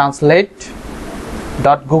ট্রান্সলেট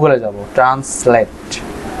ডট গুগলে যাব, translate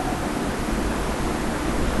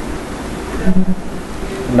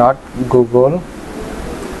dot Google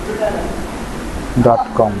dot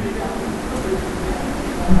com.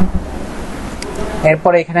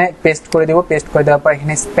 এরপর এখানে পেস্ট করে দেব। পেস্ট করে দেওয়ার পর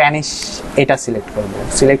এখানে স্প্যানিশ এটা সিলেক্ট করব।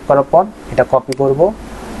 সিলেক্ট করার পর এটা কপি করব,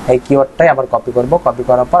 এই কিওয়ার্ডটাই আবার কপি করব। কপি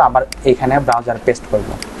করার পর আবার এখানে ব্রাউজার পেস্ট করব।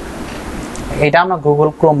 এটা আমরা গুগল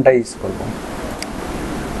ক্রোমটা ইউজ করব।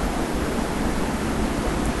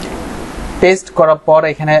 পেস্ট করার পর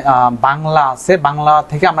এখানে বাংলা আছে, বাংলা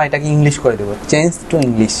থেকে আমরা এটাকে ইংলিশ করে দেব, চেঞ্জ টু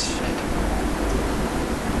ইংলিশ।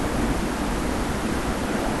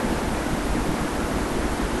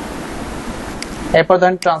 এরপর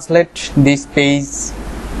ধরেন ট্রান্সলেট দিস পেজ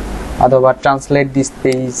অথবা ট্রান্সলেট দিস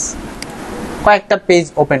পেজ, কয়েকটা পেজ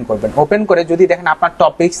ওপেন করবেন। ওপেন করে যদি দেখেন আপনার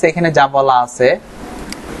টপিকস এখানে যা বলা আছে,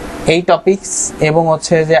 এই টপিকস এবং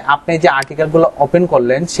হচ্ছে যে আপনি যে আর্টিকেলগুলো ওপেন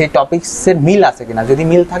করলেন সেই টপিকসের মিল আছে কিনা, যদি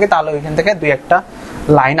মিল থাকে তাহলে ওইখান থেকে দুই একটা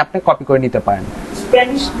লাইন আপনি কপি করে নিতে পারেন।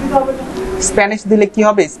 স্প্যানিশ দিতে হবে না? স্প্যানিশ দিলে কি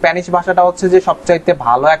হবে, স্প্যানিশ ভাষাটা হচ্ছে যে সবচাইতে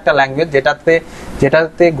ভালো একটা ল্যাঙ্গুয়েজ,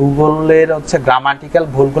 যেটাতে গুগলের হচ্ছে গ্রামাটিক্যাল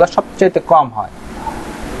ভুলগুলো সবচাইতে কম হয়।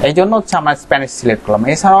 এই জন্য হচ্ছে আমরা স্প্যানিশ সিলেক্ট করলাম।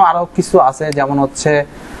 এছাড়াও আরো কিছু আছে, যেমন হচ্ছে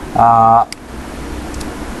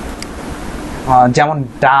যেমন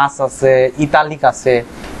ডাচ আছে, ইতালিক আছে,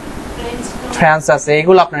 ফ্রান্স আছে,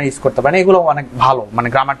 এগুলো আপনারা ইউজ করতে পারেন। এগুলো অনেক ভালো, মানে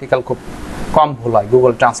গ্রামাটিক্যাল খুব কম ভুল হয়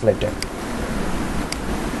গুগল ট্রান্সলেটে।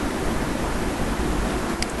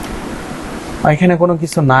 এখানে কোনো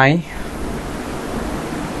কিছু নাই।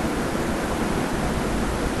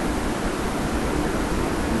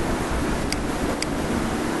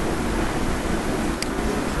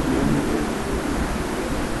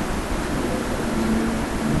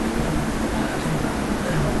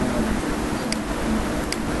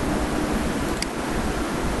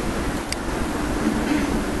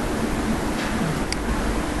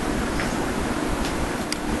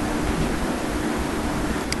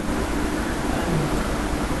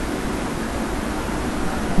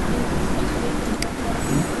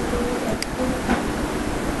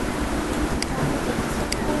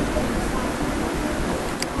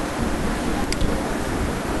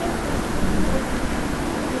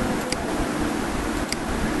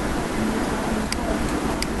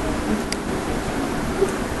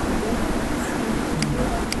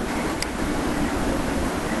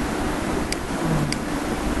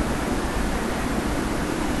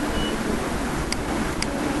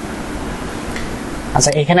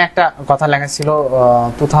 আচ্ছা এখানে একটা কথা লেখা ছিল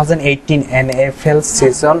 2018 NFL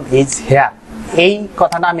সিজন ইজ হেয়ার। এই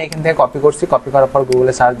কথাটা আমি এখান থেকে কপি করছি। কপি করার পর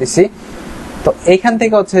গুগলে সার্চ দিছি, তো এইখান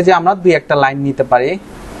থেকে হচ্ছে যে আমরা দুই একটা লাইন নিতে পারি।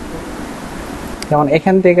 যেমন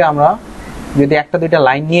এখান থেকে আমরা যদি একটা দুইটা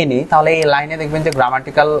লাইন নিয়ে নিই, তাহলে এই লাইনে দেখবেন যে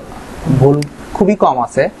গ্রামাটিক্যাল ভুল খুবই কম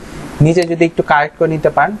আছে। নিজে যদি একটু কারেক্ট করে নিতে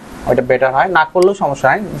পারেন ওইটা বেটার হয়, না করলেও সমস্যা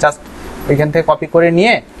নাই, জাস্ট এখান থেকে কপি করে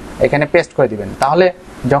নিয়ে এখানে পেস্ট করে দিবেন। তাহলে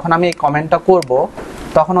যখন আমি এই কমেন্টটা করব,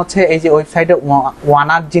 তখন হচ্ছে এই যে ওয়েবসাইটে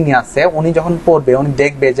ওনার যিনি আছে উনি যখন পড়বে, উনি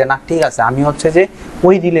দেখবে যে না ঠিক আছে, আমি হচ্ছে যে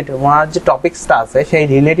ওই রিলেটেড ওনার যে টপিকসটা আছে সেই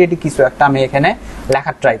রিলেটেড কিছু একটা আমি এখানে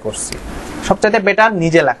লেখার ট্রাই করছি। সবচাইতে বেটার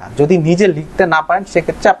নিজে লেখা। যদি নিজে লিখতে না পারেন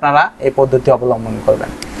সেক্ষেত্রে আপনারা এই পদ্ধতি অবলম্বন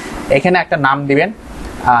করবেন। এখানে একটা নাম দিবেন,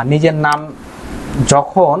 নিজের নাম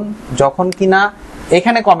যখন কিনা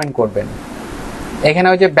এখানে কমেন্ট করবেন। এখানে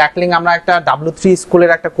ওই যে ব্যাকলিংক আমরা একটা W3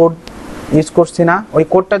 স্কুলের একটা কোড ইউজ করছি না, ওই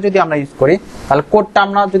কোডটা যদি আমরা ইউজ করি তাহলে কোডটা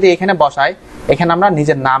আমরা যদি এখানে বসাই, এখানে আমরা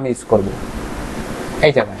নিজের নাম ইউজ করব।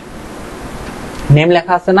 এই জায়গায় নেম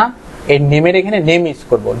লেখা আছে না, এই নেমের এখানে নেম ইউজ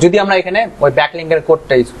করব যদি আমরা এখানে ওই ব্যাকলিংকের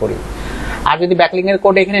কোডটা ইউজ করি। আর যদি ব্যাকলিংকের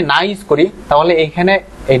কোড এখানে না ইউজ করি, তাহলে এখানে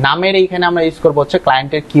এই নামের এইখানে আমরা ইউজ করব হচ্ছে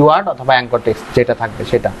ক্লায়েন্টের কিওয়ার্ড অথবা অ্যাঙ্কর টেক্সট যেটা থাকবে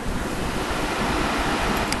সেটা।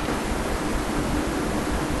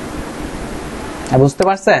 বুঝতে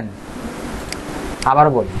পারছেন? আবার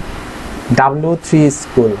বলি, W3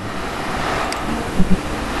 স্কুল।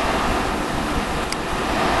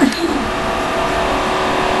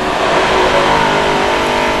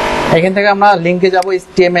 এখান থেকে আমরা লিংকে যাব,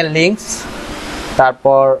 HTML লিংকস,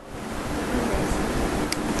 তারপর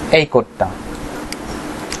এই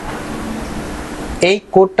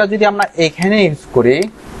কোডটা যদি আমরা এখানে ইউজ করি,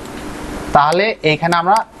 তাহলে এখানে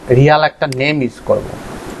আমরা রিয়াল একটা নেম ইউজ করব।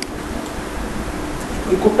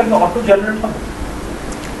 এই কোডটা কি অটো জেনারেট হবে?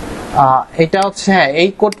 এটা হচ্ছে হ্যাঁ, এই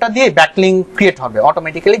কোডটা দিয়ে ব্যাকলিংক ক্রিয়েট হবে,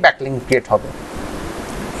 অটোমেটিক্যালি ব্যাকলিংক ক্রিয়েট হবে।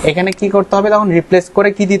 এখানে কি করতে হবে, তখন রিপ্লেস করে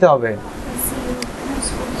কি দিতে হবে,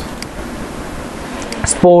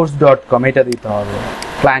 sports.com এটা দিতে হবে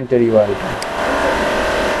ক্লায়েন্টের ইউআরএলটা।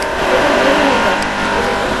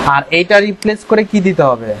 আর এইটা রিপ্লেস করে কি দিতে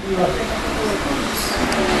হবে,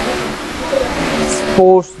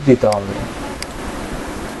 স্পোর্টস দিতে হবে।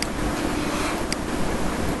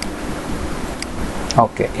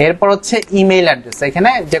 ওকে, এরপর হচ্ছে ইমেইল অ্যাড্রেস।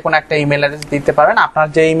 এখানে যে কোনো একটা ইমেইল অ্যাড্রেস দিতে পারেন, আপনার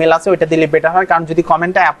যে ইমেইল আছে ওইটা দিলে বেটার হয়, কারণ যদি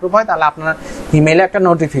কমেন্টটা অ্যাপ্রুভ হয় তাহলে আপনার ইমেইলে একটা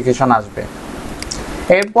নোটিফিকেশন আসবে।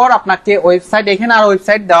 এরপর আপনাকে ওয়েবসাইট, এখানে আর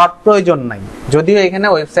ওয়েবসাইট দেওয়ার প্রয়োজন নাই, যদিও এখানে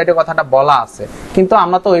ওয়েবসাইটের কথাটা বলা আছে, কিন্তু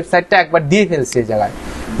আমরা তো ওয়েবসাইটটা একবার দিয়ে ফেলছি এই জায়গায়।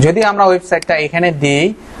 যদি আমরা ওয়েবসাইটটা এখানে দিই,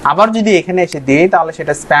 আবার যদি এখানে এসে দিই, তাহলে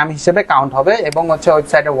সেটা স্প্যাম হিসেবে কাউন্ট হবে এবং হচ্ছে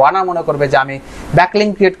ওয়েবসাইটে ওয়ানার মনে করবে যে আমি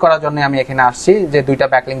ব্যাকলিংক ক্রিয়েট করার জন্য আমি এখানে আসছি, যে দুইটা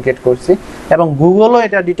ব্যাকলিংক ক্রিয়েট করছি, এবং গুগলও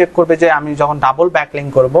এটা ডিটেক্ট করবে যে আমি যখন ডাবল ব্যাকলিংক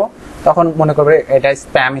করব তখন মনে করবে এটা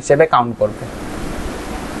স্প্যাম হিসেবে কাউন্ট করবে।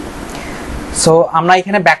 সো আমরা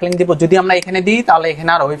এখানে ব্যাকলিংক দিব, যদি আমরা এখানে দিই তাহলে এখানে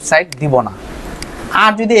আর ওয়েবসাইট দিব না।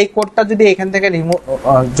 আর যদি এই কোডটা যদি এখান থেকে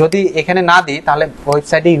যদি এখানে না দিই, তাহলে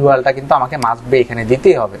ওয়েবসাইটে ইউআরএলটা কিন্তু আমাকে মাস্ট বি এখানে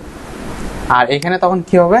দিতেই হবে। আর এখানে তখন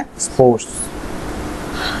কি হবে, স্পোর্টস।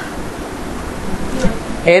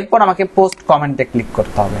 এরপর আমাকে পোস্ট কমেন্টে ক্লিক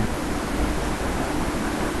করতে হবে।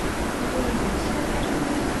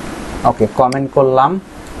 ওকে, কমেন্ট করলাম,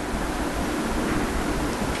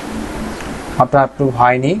 অটো অ্যাপ্রুভ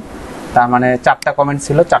হয়নি, তার মানে 4টা কমেন্ট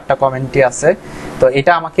ছিল, 4টা কমেন্টই আছে। তো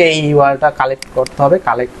এটা আমাকে এই ইউআরএলটা কালেক্ট করতে হবে,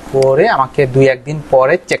 কালেক্ট করে আমাকে 2-1 দিন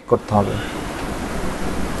পরে চেক করতে হবে।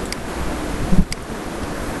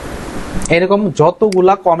 এরকম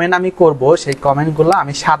যতগুলা কমেন্ট আমি করব, সেই কমেন্টগুলো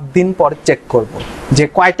আমি 7 দিন পরে চেক করব যে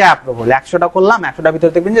কয়টা অ্যাপ্রুভ হলো। 100টা করলাম, 100টার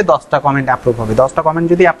ভিতরে দেখবেন যে 10টা কমেন্ট অ্যাপ্রুভ হবে। 10টা কমেন্ট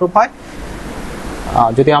যদি অ্যাপ্রুভ হয়,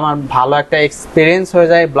 যদি আমার ভালো একটা এক্সপিরিয়েন্স হয়ে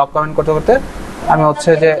যায় ব্লগ কমেন্ট করতে করতে, আমি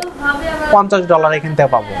হচ্ছে যে $50 এখান থেকে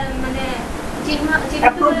পাবো।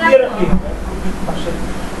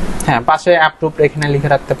 হ্যাঁ, পাশে অ্যাপ্রুভ এখানে লিখে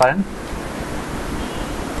রাখতে পারেন।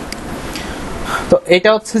 তো এটা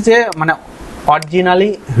হচ্ছে যে মানে অরিজিনালি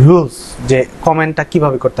রুলস, যে কমেন্টটা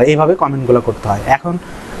কিভাবে করতে হয়, এইভাবে কমেন্টগুলো করতে হয়। এখন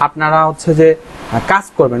আপনারা হচ্ছে যে কাজ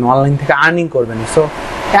করবেন, অনলাইন থেকে আর্নিং করবেন, সো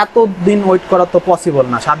এত দিন ওয়েট করা তো পসিবল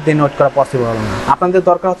না, 7 দিন ওয়েট করা পসিবল না। আপনাদের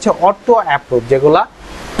দরকার হচ্ছে অটো অ্যাপ্রুভ, যেগুলা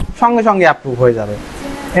সঙ্গে সঙ্গে অ্যাপ্রুভ হয়ে যাবে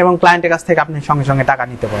এবং ক্লায়েন্টের কাছ থেকে আপনি সঙ্গে সঙ্গে টাকা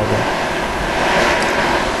নিতে পারবেন।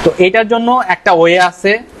 তো এটার জন্য একটা ওয়ে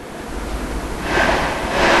আছে,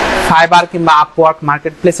 ফাইবার কিংবা আপওয়ার্ক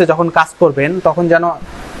মার্কেট প্লেসে যখন কাজ করবেন, তখন যেন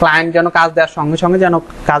ক্লায়েন্ট যেন কাজ দেওয়ার সঙ্গে সঙ্গে যেন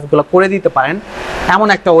কাজগুলো করে দিতে পারেন, এমন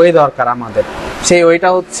একটা ওয়ে দরকার আমাদের। সেই ওয়েটা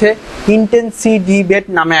হচ্ছে ইন্টেন্সি ডিবেট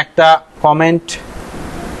নামে একটা কমেন্ট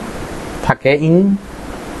থাকে,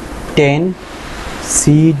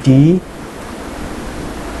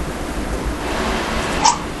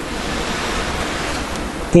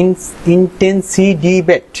 ইন্টেন্সি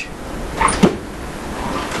ডিবেট।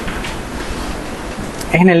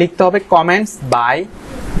 এখানে লিখতে হবে কমেন্টস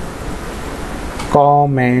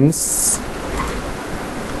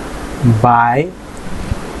বাই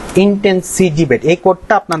ইন্টেন্সি ডিবেট। এই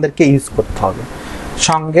কোডটা আপনাদেরকে ইউজ করতে হবে।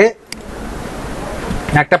 সঙ্গে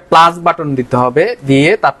একটা প্লাস বাটন দিতে হবে, দিয়ে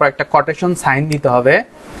তারপর একটা কোটেশন সাইন দিতে হবে।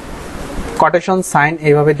 কোটেশন সাইন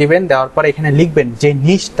এইভাবে দিবেন, দেওয়ার পর এখানে লিখবেন যে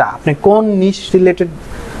নিশটা, আপনি কোন নিশ রিলেটেড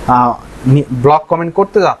ব্লগ কমেন্ট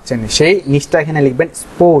করতে যাচ্ছেন সেই নিশটা এখানে লিখবেন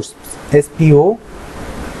স্পোর্টস, SPO,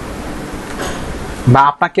 বা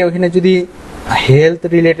আপনাকে ওখানে যদি হেলথ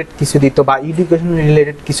রিলেটেড কিছু দিত বা এডুকেশন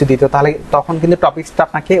রিলেটেড কিছু দিত, তাহলে তখন কিন্তু টপিকসটা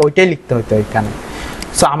আপনাকে ওইটাই লিখতে হতো এখানে।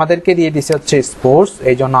 সো আমাদেরকে দিয়ে দিছে হচ্ছে স্পোর্টস,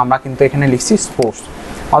 এই জন্য আমরা কিন্তু এখানে লিখছি স্পোর্টস।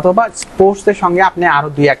 অথবা স্পোর্টসের সঙ্গে আপনি আরো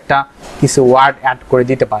দুই একটা কিছু ওয়ার্ড অ্যাড করে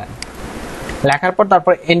দিতে পারেন। লেখার পর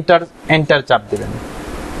তারপর এন্টার চাপ দিবেন।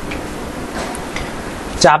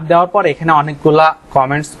 চাপ দেওয়ার পর এখানে অনেকগুলা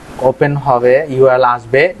কমেন্টস ওপেন হবে, ইউআরএল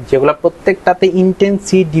আসবে, যেগুলো প্রত্যেকটাতে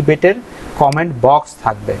ইন্টেন্সি ডিবেটের কমেন্ট বক্স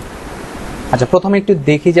থাকবে। আচ্ছা, প্রথমে একটু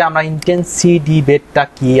দেখি যে আমরা ইন্টেন্সি ডিবেটটা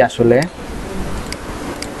কি আসলে।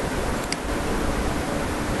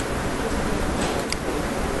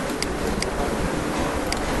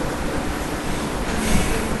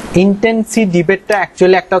 ইন্টেন্সি ডিবেটটা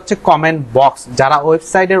অ্যাকচুয়ালি একটা হচ্ছে কমেন্ট বক্স। যারা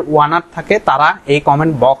ওয়েবসাইটের ওনার থাকে তারা এই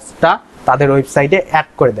কমেন্ট বক্সটা তাদের ওয়েবসাইটে অ্যাড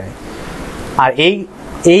করে দেয়। আর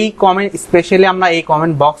এই কমেন্ট স্পেশালি আমরা এই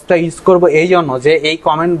কমেন্ট বক্সটা ইউজ করব এই জন্য যে এই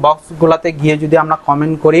কমেন্ট বক্সগুলোতে গিয়ে যদি আমরা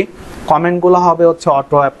কমেন্ট করি, কমেন্টগুলো হবে হচ্ছে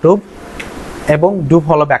অটো অ্যাপ্রুভ এবং ডু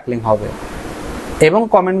ফলো ব্যাকলিং হবে। এবং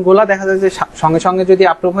কমেন্টগুলো দেখা যায় যে সঙ্গে সঙ্গে যদি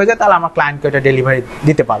অ্যাপ্রুভ হয়ে যায় তাহলে আমরা ক্লায়েন্টকে এটা ডেলিভারি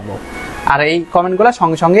দিতে পারবো। আর এই কমেন্টগুলো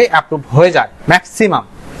সঙ্গে সঙ্গে অ্যাপ্রুভ হয়ে যায়, ম্যাক্সিমাম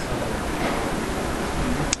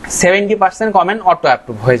 70% কমেন্ট অটো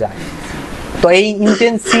অ্যাপ্রুভ হয়ে যায়। তো এই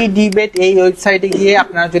ইন্টেন্সি ডিবেট এই ওয়েবসাইটে গিয়ে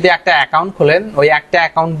আপনারা যদি একটা অ্যাকাউন্ট খোলেন, ওই একটা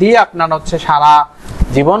অ্যাকাউন্ট দিয়ে আপনারা হচ্ছে সারা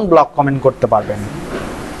জীবন ব্লগ কমেন্ট করতে পারবেন।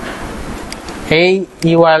 এই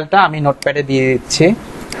ইউআরএলটা আমি নোটপ্যাডে দিয়ে দিচ্ছি।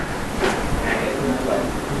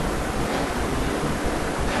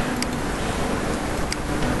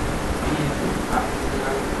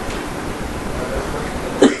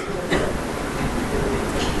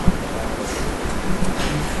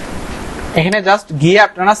 এখানে জাস্ট গিয়ে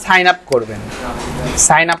আপনারা সাইন আপ করবেন।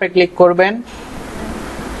 সাইন আপে ক্লিক করবেন,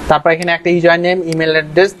 তারপর এখানে একটা ইউজার নেম, ইমেল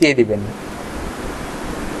অ্যাড্রেস দিয়ে দিবেন।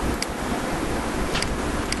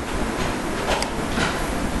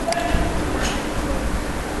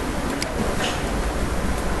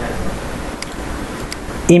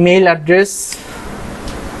 ইমেল অ্যাড্রেস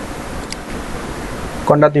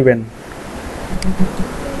কোনটা দিবেন?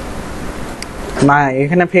 না,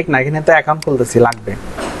 এখানে ফেক না, এখানে তো অ্যাকাউন্ট খুলতেছি, লাগবে।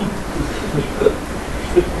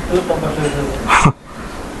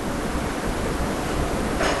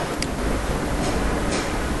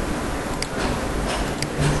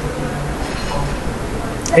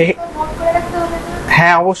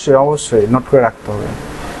 হ্যাঁ, অবশ্যই অবশ্যই নোট করে রাখতে হবে।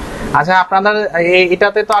 আচ্ছা, আপনাদের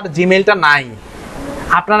এটাতে তো আর জিমেইলটা নাই।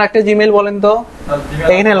 আপনার একটা জিমেইল বলেন তো,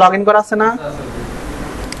 এখানে লগ ইন করা আছে না?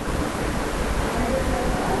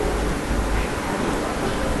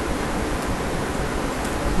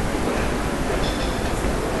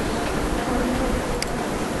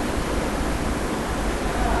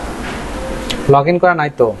 লগ ইন করা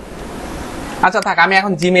নাই তো? আচ্ছা থাক, আমি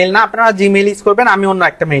এখন জিমেইল না, আপনারা জিমেইল ইউজ করবেন, আমি অন্য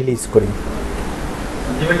একটা মেইল ইউজ করি।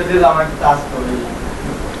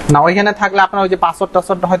 না, ওইখানে থাকলে আপনার ওই যে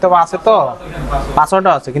পাসওয়ার্ড হয়তো আছে, তো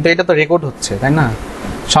পাসওয়ার্ডও আছে, কিন্তু এটা তো রেকর্ড হচ্ছে, তাই না?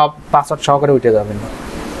 সব পাসওয়ার্ড সহকারে উঠে যাবেন,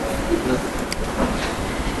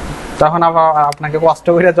 তখন আবার আপনাকে কষ্ট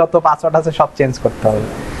করে যত পাসওয়ার্ড আছে সব চেঞ্জ করতে হবে।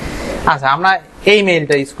 আচ্ছা, আমরা এই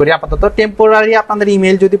মেইলটা ইউজ করি আপাতত। টেম্পোরারি আপনাদের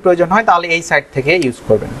ইমেইল যদি প্রয়োজন হয় তাহলে এই সাইট থেকে ইউজ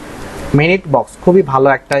করবেন। মিনিট বক্স খুবই ভালো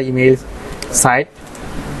একটা ইমেইল সাইট।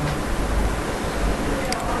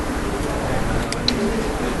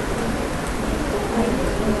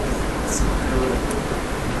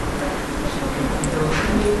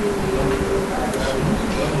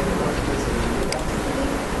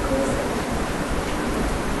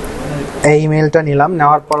 এই ইমেলটা নিলাম,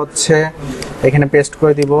 নেওয়ার পর হচ্ছে এখানে পেস্ট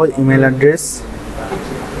করে দিব ইমেল অ্যাড্রেস।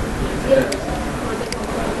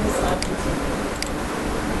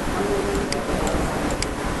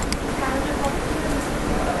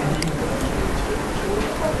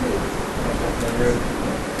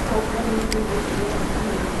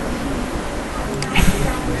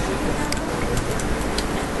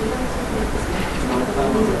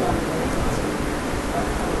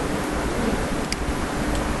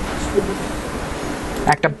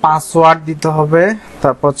 একটা পাসওয়ার্ড দিতে হবে,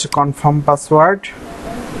 তারপর হচ্ছে কনফার্ম পাসওয়ার্ড,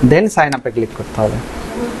 দেন সাইন আপে ক্লিক করতে হবে।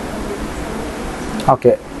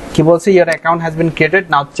 ওকে, কি বলছে? Your account has been created,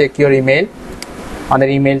 now check your email. আমাদের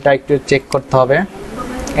ইমেলটা একটু চেক করতে হবে।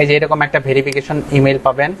 এই যে এরকম একটা ভেরিফিকেশন ইমেল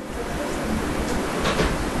পাবেন,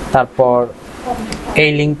 তারপর এই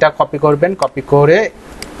লিংকটা কপি করবেন, কপি করে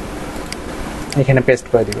এখানে পেস্ট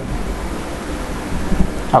করে দিবেন।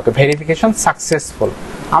 ওকে, ভেরিফিকেশন সাকসেসফুল।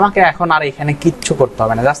 আমাকে এখন আর এখানে কিচ্ছু করতে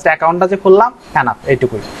হবে না, জাস্ট অ্যাকাউন্টটা যে খুললাম এনাফ,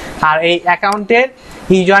 এইটুকুই। আর এই অ্যাকাউন্টের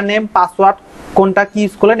ইউজার নেম, পাসওয়ার্ড কোনটা কি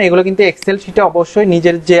ইউজ করলেন এগুলো কিন্তু এক্সেল শিটে অবশ্যই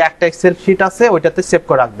নিজের যে একটা এক্সেল শিট আছে ওইটাতে সেভ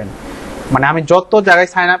করে রাখবেন। মানে আমি যত জায়গায়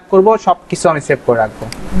সাইন আপ করবো সব কিছু আমি সেভ করে রাখবো।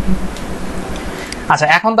 আচ্ছা,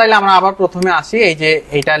 এখন তাইলে আমরা আবার প্রথমে আসি, এই যে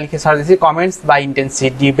এইটা লিখে সার্চ দিয়েছি কমেন্টস বা ইন্টেন্সিভ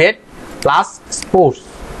ডিবেট প্লাস স্পোর্টস।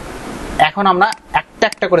 এখন আমরা একটা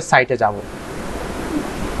একটা করে সাইটে যাব,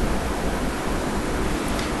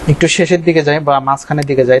 একটু শেষের দিকে যাই বা মাঝখানের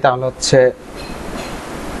দিকে যাই, তাহলে হচ্ছে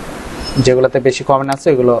যেগুলোতে বেশি কমেন্ট আছে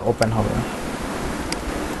ওগুলো ওপেন হবে।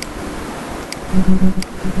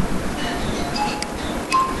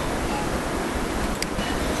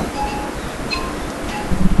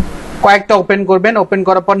 কয়েকটা ওপেন করবেন, ওপেন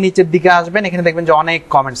করার পর নিচের দিকে আসবেন, এখানে দেখবেন যে অনেক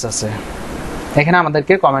কমেন্টস আছে, এখানে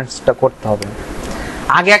আমাদেরকে কমেন্টসটা করতে হবে।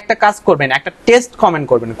 আগে একটা কাজ করবেন, একটা টেস্ট কমেন্ট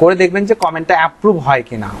করবেন, করে দেখবেন যে কমেন্টটা অ্যাপ্রুভ হয়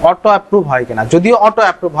কিনা, অটো অ্যাপ্রুভ হয় কিনা। যদিও অটো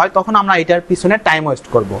অ্যাপ্রুভ হয় তখন আমরা এটার পিছনে টাইম ওয়েস্ট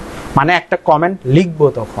করব, মানে একটা কমেন্ট লিখবো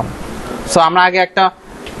তখন। সো আমরা আগে একটা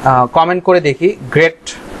কমেন্ট করে দেখি, গ্রেট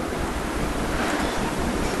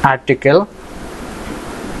আর্টিকেল,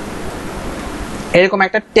 এরকম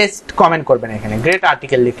একটা টেস্ট কমেন্ট করবেন। এখানে গ্রেট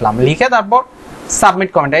আর্টিকেল লিখলাম, লিখে তারপর সাবমিট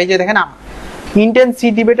কমেন্ট। এই যে দেখেন ইন্টেন্সিভ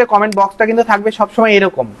ডিবেটের কমেন্ট বক্সটা কিন্তু থাকবে সবসময়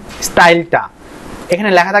এরকম স্টাইলটা, এখানে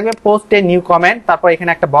লেখা থাকবে পোস্ট এ নিউ কমেন্ট, তারপর এখানে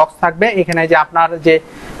একটা বক্স থাকবে, এখানে যে আপনার যে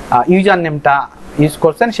ইউজার নেমটা ইউজ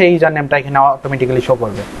করছেন সেই ইউজার নেমটা এখানে অটোমেটিক্যালি শো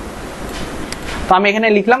করবে। তো আমি এখানে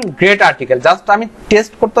লিখলাম গ্রেট আর্টিকেল, জাস্ট আমি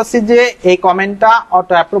টেস্ট করতেছি যে এই কমেন্টটা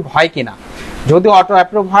অটো অ্যাপ্রুভ হয় কিনা। যদি অটো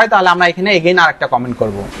অ্যাপ্রুভ হয় তাহলে আমরা এখানে এগেইন আরেকটা কমেন্ট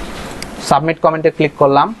করব। সাবমিট কমেন্টে ক্লিক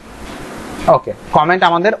করলাম, ওকে, কমেন্ট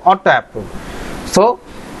আমাদের অটো অ্যাপ্রুভ। সো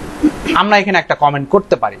আমরা এখানে একটা কমেন্ট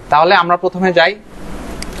করতে পারি। তাহলে আমরা প্রথমে যাই,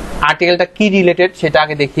 আর্টিকেলটা কি রিলেটেড সেটা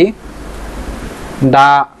আগে দেখি। দ্য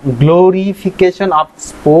গ্লোরিফিকেশন অফ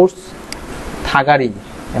স্পোর্টস থাগারি,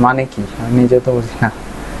 মানে কি আমি নিজে তো বুঝি না।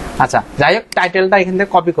 আচ্ছা, যাই হোক, টাইটেলটা এখান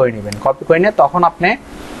থেকে কপি করে নেবেন, কপি করে নিয়ে তখন আপনি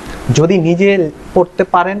যদি নিজে পড়তে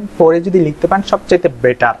পারেন, পড়ে যদি লিখতে পারেন সবচেয়ে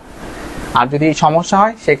বেটার। আর যদি সমস্যা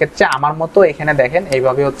হয় সেক্ষেত্রে আমার মতো এখানে দেখেন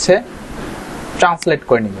এইভাবে হচ্ছে ট্রান্সলেট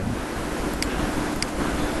করে নেবেন।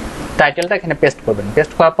 টাইটেলটা এখানে পেস্ট করবেন,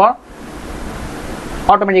 পেস্ট করার পর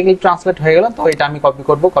অটোমেটিক্যালি ট্রান্সলেট হয়ে গেল। তো এটা আমি কপি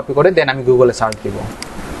করব, কপি করে দেন আমি গুগলে সার্চ দিব।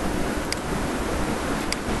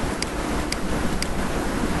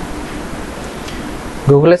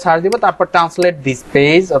 গুগলে সার্চ দিব, তারপর ট্রান্সলেট দিস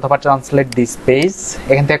পেজ অথবা ট্রান্সলেট দিস পেজ,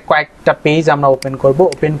 এখান থেকে কয়েকটা পেজ আমরা ওপেন করব।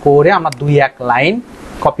 ওপেন করে আমরা 2-1 লাইন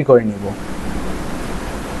কপি করে নিব।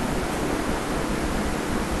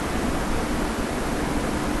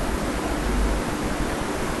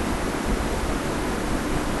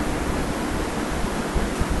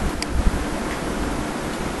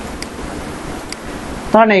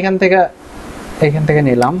 ধরেন এখান থেকে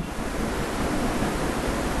নিলাম,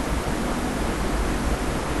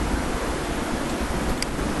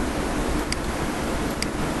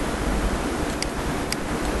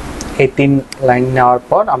 এই 3 লাইন নেওয়ার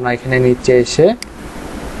পর আমরা এখানে নিচে এসে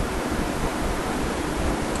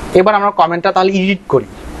এবার আমরা কমেন্টটা তাহলে এডিট করি,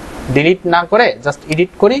 ডিলিট না করে জাস্ট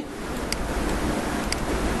এডিট করি,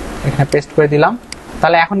 এখানে পেস্ট করে দিলাম।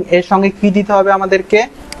 তাহলে এখন এর সঙ্গে কি দিতে হবে আমাদেরকে,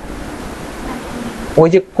 ওই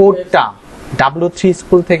যে কোডটা W3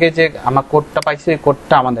 স্কুল থেকে যে আমরা কোডটা পাইছি ওই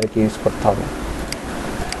কোডটা আমাদেরকে ইউজ করতে হবে।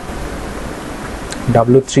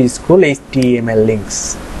 W3 স্কুল HTML লিংকস,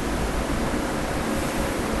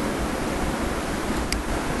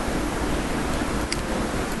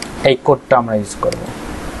 এই কোডটা আমরা ইউজ করব।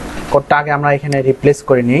 কোডটা আগে আমরা এখানে রিপ্লেস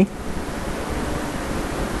করে নিই।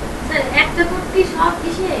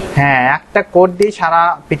 হ্যাঁ, একটা কোড দিয়ে সারা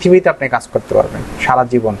পৃথিবীতে আপনি কাজ করতে পারবেন সারা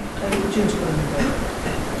জীবন।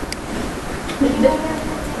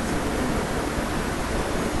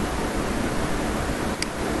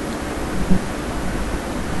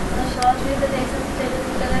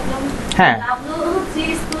 হ্যাঁ,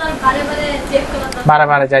 বারে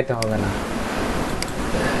বারে যাইতে হবে না।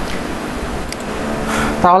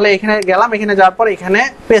 তাহলে এখানে গেলাম, এখানে যাওয়ার পর এখানে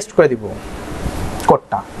পেস্ট করে দিব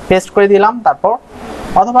কোডটা, পেস্ট করে দিলাম। তারপর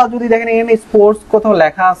অথবা যদি দেখেন এখানে স্পোর্টস কোথাও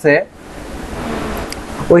লেখা আছে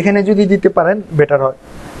ওইখানে যদি দিতে পারেন বেটার হয়,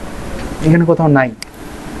 এখানে কোথাও নাই।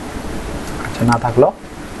 আচ্ছা, না থাকলো।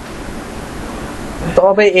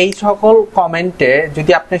 তবে এই সকল কমেন্টে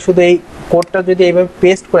যদি আপনি শুধু এই কোডটা যদি এইভাবে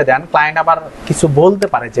পেস্ট করে দেন, ক্লায়েন্ট আবার কিছু বলতে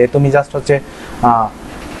পারে যে তুমি জাস্ট হচ্ছে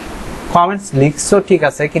কমেন্টস লিখছো ঠিক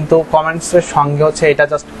আছে, কিন্তু কমেন্টসের সঙ্গে হচ্ছে এটা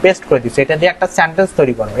জাস্ট পেস্ট করে দিচ্ছে, এটা দিয়ে একটা সেন্টেন্স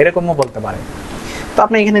তৈরি করো, এরকমও বলতে পারে। তো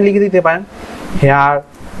আপনি এখানে লিখে দিতে পারেন হেয়ার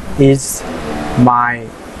ইজ মাই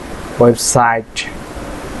ওয়েবসাইট,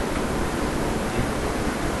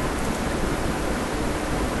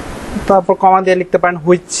 তারপর কমা দিয়ে লিখতে পারেন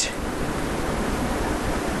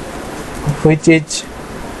which is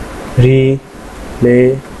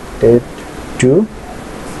related to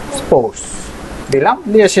sports দিলাম,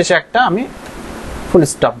 দিয়ে শেষে একটা আমি ফুল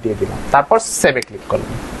স্টপ দিয়ে দিলাম, তারপর সেভে ক্লিক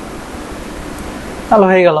করলাম, তাহলে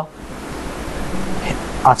হয়ে গেল।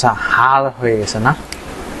 আচ্ছা হার হয়ে গেছে না,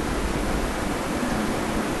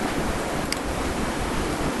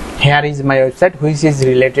 hair is my website which is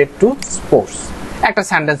related to sports, একটা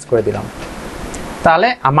সেন্টেন্স করে দিলাম, তাহলে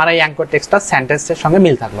আমার এই অ্যাঙ্কর টেক্সটটা সেন্টেন্সের সঙ্গে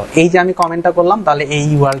মিল থাকলো। এই যে আমি কমেন্টটা করলাম, তাহলে এই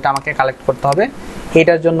ইউআরএলটা আমাকে কালেক্ট করতে হবে,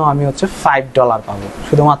 এটার জন্য আমি হচ্ছে $5 পাবো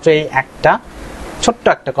শুধুমাত্র এই একটা ছোট্ট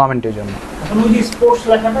একটা কমেন্টের জন্য।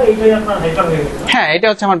 হ্যাঁ, এটা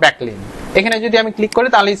হচ্ছে আমার ব্যাকলিঙ্ক। এখানে যদি আমি ক্লিক করি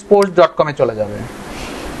তাহলে sports.com এ চলে যাবে,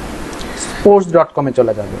 sports.com এ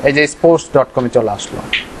চলে যাবে, এই যে sports.com এ চলে আসলো।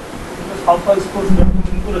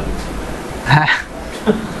 হ্যাঁ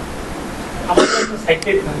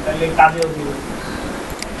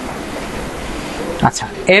আচ্ছা,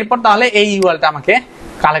 এরপর তাহলে এই ইউআরএলটা আমাকে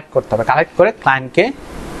কালেক্ট করতে হবে, কালেক্ট করে ক্লায়েন্টকে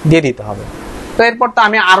দিয়ে দিতে হবে। তো এরপর তো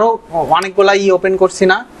আমি আরো অনেকগুলা ওপেন করছি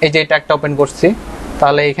না, এই যে এটা একটা ওপেন করছি,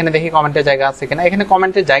 তাহলে এখানে দেখি কমেন্টের জায়গা আছে কিনা। এখানে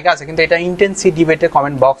কমেন্টের জায়গা আছে, কিন্তু এটা ইন্টেন্সি ডিবেটের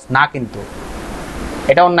কমেন্ট বক্স না, কিন্তু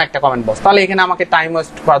এটা অন্য একটা কমেন্ট বক্স। তাহলে এখানে আমাকে টাইম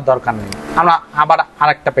ওয়েস্ট করার দরকার নেই, আমরা আবার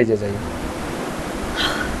আরেকটা পেজে যাই।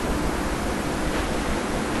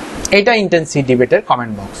 এটা ইন্টেন্সি ডিবেটের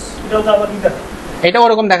কমেন্ট বক্স, এটা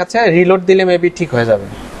ওরকম দেখাচ্ছে, রিলোড দিলে মেবি ঠিক হয়ে যাবে।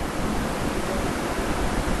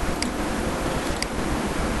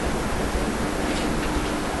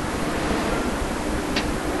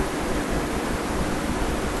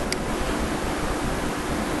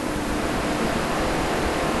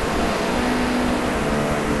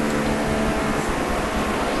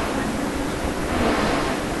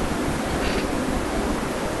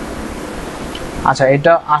 আচ্ছা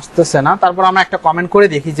এটা আসতেছে না, তারপর আমরা একটা কমেন্ট করে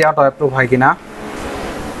দেখি যে অটো অ্যাপ্রুভ হয় কিনা।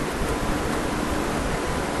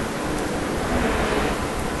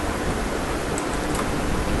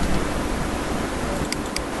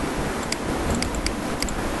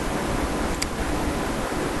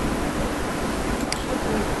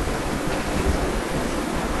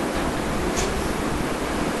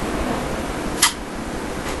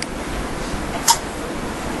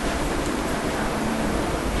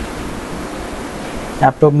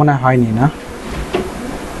 অ্যাপ্রুভ মনে হয়নি না,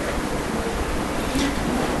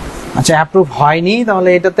 আচ্ছা অ্যাপ্রুভ হয়নি, তাহলে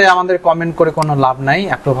এটাতে আমাদের কমেন্ট করে কোনো লাভ নাই,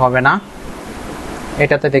 অ্যাপ্রুভ হবে না।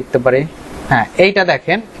 এটাতে দেখতে পারি, হ্যাঁ এইটা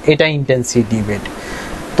দেখেন, এটা ইন্টেন্সি ডিবেট।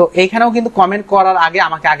 তো এইখানেও কিন্তু কমেন্ট করার আগে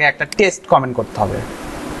আমাকে আগে একটা টেস্ট কমেন্ট করতে হবে।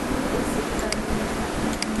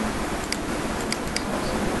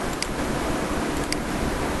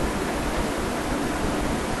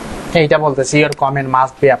 এইটা বলতেছি your comment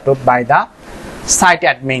must be approved by the site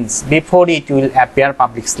admins before it will appear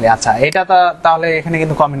publicly. আচ্ছা এটা তাহলে এখানে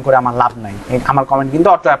কিন্তু কমেন্ট করে আমার লাভ নাই, আমার কমেন্ট কিন্তু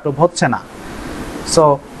অটো অ্যাপ্রুভ হচ্ছে না, সো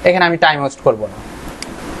এখানে আমি টাইম ওয়েস্ট করব না।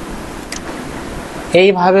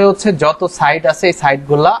 এইভাবে হচ্ছে যত সাইট আছে এই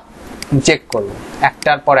সাইটগুলা চেক করব,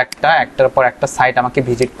 একটার পর একটা সাইট আমাকে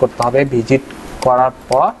ভিজিট করতে হবে, ভিজিট করার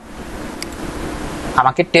পর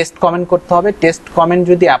আমাকে টেস্ট কমেন্ট করতে হবে, টেস্ট কমেন্ট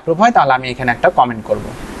যদি অ্যাপ্রুভ হয় তাহলে আমি এখানে একটা কমেন্ট করব।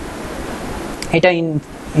 এটা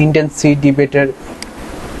ইন্টেন্সি ডিবেটের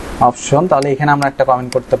অপশন, তাহলে এখানে আমরা একটা কমেন্ট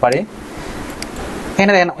করতে পারি।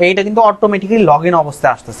 এখানে দেখেন এইটা কিন্তু অটোমেটিক্যালি লগ ইন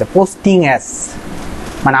অবস্থায় আসতেছে, পোস্টিং অ্যাস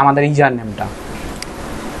মানে আমাদের ইউজার নেমটা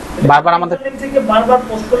বারবার আমাদের থেকে বারবার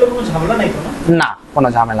পোস্ট করলে কোনো ঝামেলা নাই তো না, কোনো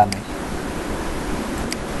ঝামেলা নেই,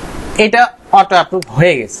 এটা অটো অ্যাপ্রুভ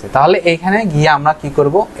হয়ে গেছে। তাহলে এখানে গিয়ে আমরা কি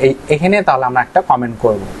করব, এখানে তাহলে আমরা একটা কমেন্ট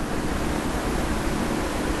করব।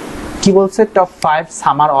 কি বলছে, top 5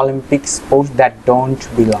 summer Olympic sports that don't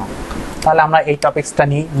belong. তাহলে আমরা এই টপিকসটা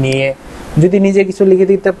নিয়ে যদি নিজে কিছু লিখে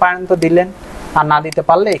দিতে পারেন তো দিলেন, আর না দিতে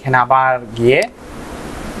পারলে এখানে আবার গিয়ে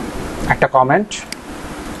একটা কমেন্ট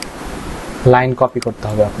লাইন কপি করতে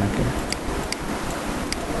হবে আপনাকে।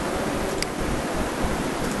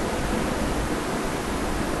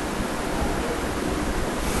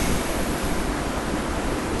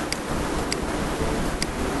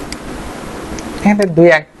 এখানে দুই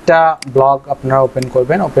একটা ব্লগ আপনারা ওপেন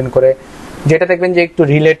করবেন, ওপেন করে যেটা দেখবেন যে একটু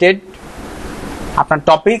রিলেটেড আপনার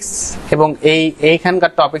টপিকস, এবং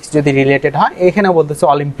এইখানকার টপিকস যদি রিলেটেড হয়, এখানে বলতেছে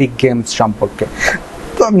অলিম্পিক গেমস সম্পর্কে,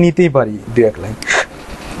 তো আমি নিতেই পারি দুই এক লাইন।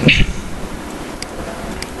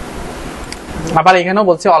 আবার এখানেও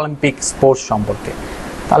বলছে অলিম্পিক স্পোর্টস সম্পর্কে,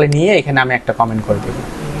 তাহলে নিয়ে এখানে আমি একটা কমেন্ট করে দেব,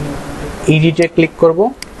 এডিটে ক্লিক করব,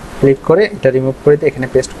 ক্লিক করে এটা রিমুভ করে দিয়ে এখানে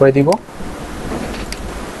পেস্ট করে দিব।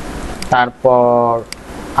 তারপর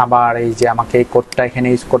আবার এই যে আমাকে এই কোডটা এখানে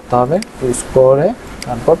ইউজ করতে হবে, ইউজ করে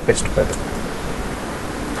তারপর পেস্ট করে দেব।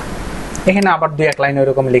 এখানে আবার 2-1 লাইন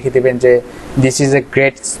এরকম লিখে দিবেন যে this is a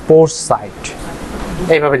great sports site,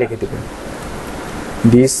 এইভাবে লিখে দিবেন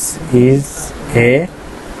this is a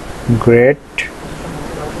great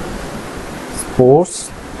sports,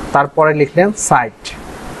 তারপরে লিখলেন সাইট।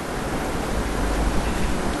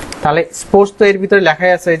 তাহলে স্পোর্টস তো এর ভিতরে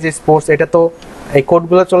লেখাই আছে যে স্পোর্টস, এটা তো এই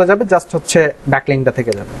কোডগুলো চলে যাবে, জাস্ট হচ্ছে ব্যাকলিংকটা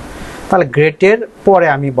থেকে যাবে। তাহলে গ্রেটের পরে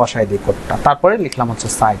আমি বসাই দিই কোডটা, তারপরে লিখলাম হচ্ছে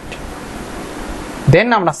সাইট, দেন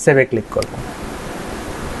আমরা সেভে ক্লিক করব।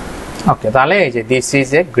 ওকে, তাহলে এই যে this is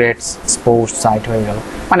a great sports site হয়ে গেল,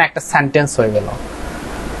 মানে একটা সেন্টেন্স হয়ে গেল।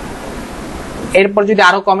 এরপর যদি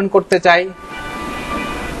আরো কমেন্ট করতে চাই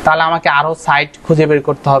তাহলে আমাকে আরো সাইট খুঁজে বের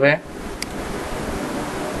করতে হবে।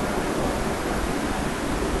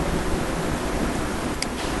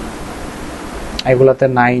 এগুলাতে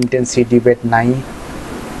নাই, ইন্টেন্সিটি ডিবেট নাই,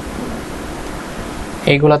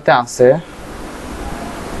 এইগুলাতে আছে।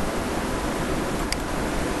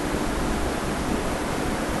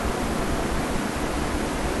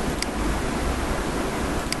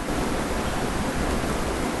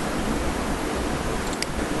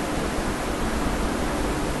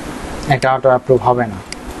 এটা অটো অ্যাপ্রুভ হবে না।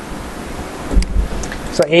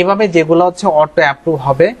 সো এইভাবে যেগুলো হচ্ছে অটো অ্যাপ্রুভ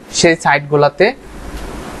হবে সেই সাইটগুলোতে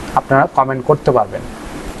আপনারা কমেন্ট করতে পারবেন।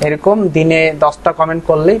 এরকম দিনে 10টা কমেন্ট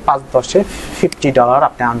করলেই 5-10-এ $50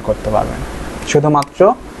 আপনি আর্ন করতে পারবেন, শুধুমাত্র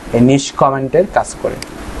এই নিশ কমেন্টের কাজ করে।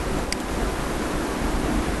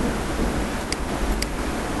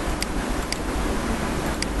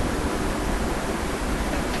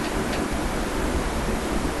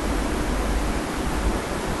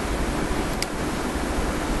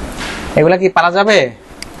 এগুলা কি পারা যাবে?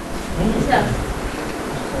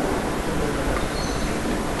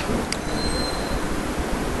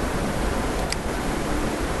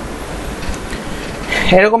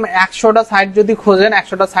 এরকম 100টা সাইট যদি খোঁজেন,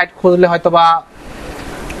 100টা সাইট খুঁজলে হয়তো বা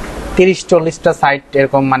 30-40টা সাইট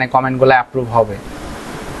এরকম মানে কমেন্ট গুলো অ্যাপ্রুভ হবে।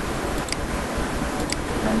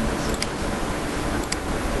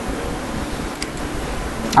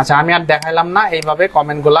 আচ্ছা, আমি আর দেখাইলাম না, এইভাবে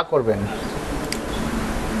কমেন্ট গুলা করবেন।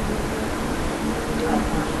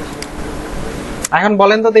 এখন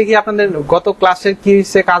বলেন তো দেখি আপনাদের গত ক্লাসের কি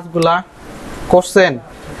হয়েছে, কাজগুলা করছেন?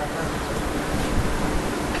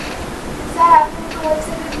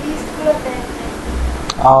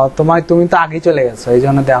 তুমি তো আগে চলে গেছো, এই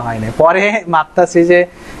জন্য দেওয়া হয়নি। পরে মাত্রাছি যে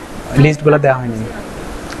লিস্ট গুলো দেওয়া হয়নি।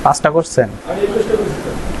 5টা করছেন,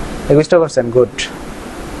 21টা করছেন, গুড।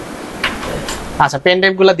 আচ্ছা, পেন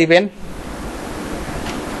ড্রাইভ গুলো দিবেন।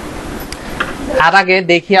 আর আগে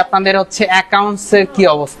দেখি আপনাদের হচ্ছে অ্যাকাউন্টস এর কি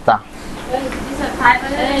অবস্থা।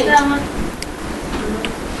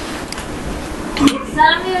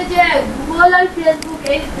 আমি ওই যে গুগল আর ফেসবুক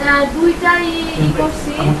এই দুইটাই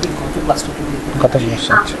করছি। কত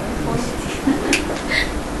সমস্যা আছে?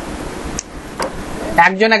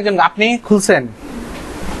 একজন আপনি খুলছেন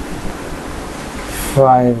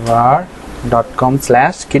fiverr.com/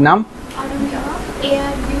 কি নাম?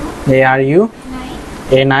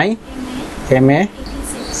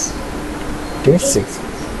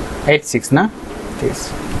 ARUNAMA86 না? ঠিক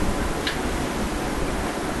আছে।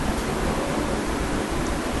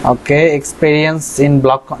 ওকে, experience in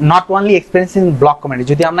blog, not only experience in blog commenting.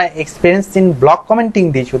 যদি আমরা এক্সপেরিয়েন্স ইন ব্লগ কমেন্টিং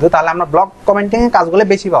দিই শুধু, তাহলে আমরা ব্লগ কমেন্টিং এর কাজগুলো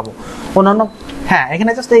বেশি পাবো। অন্যান্য হ্যাঁ,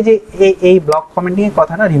 এখানে জাস্ট এই যে এই ব্লগ কমেন্টিং এর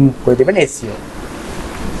কথাটা রিমুভ করে দিবেন। এসইও,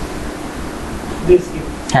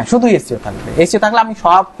 হ্যাঁ, শুধু এসইও থাকবে। এসইও থাকলে আমি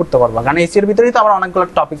সব করতে পারবো, কারণ এসইওর ভিতরেই তো আবার অনেকগুলো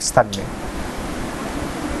টপিকস থাকবে।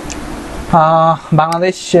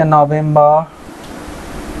 Bangladesh November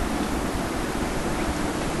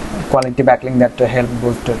quality backlink that help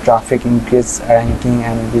boost traffic, increase ranking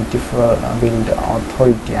and build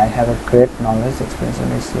authority. I have a great knowledge, experience in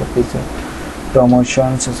SEO, feature promotion,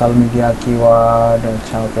 social media, keyword.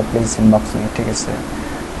 अच्छा, okay, please inbox me. ठीक है sir.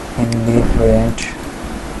 Hindi fluent,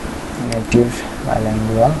 native,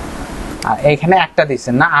 bilingual। আর এখানে একটা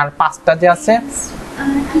দিছেন না, আর 5টা যে আছে,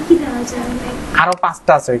 আরো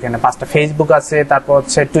 5টা আছে এখানে। 5টা ফেসবুক আছে, তারপর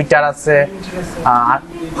হচ্ছে টুইটার আছে, আর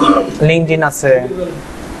লিঙ্কডইন আছে,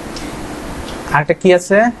 আরেকটা কি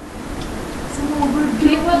আছে,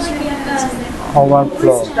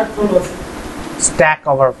 ওভারফ্লো, স্ট্যাক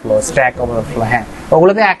ওভারফ্লো। হ্যাঁ,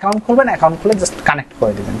 ওগুলোতে অ্যাকাউন্ট খুলবেন, অ্যাকাউন্ট খুলে জাস্ট কানেক্ট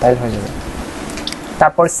করে দিবেন, তাই হয়ে যাবে।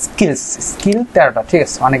 তারপর স্কিল 13টা, ঠিক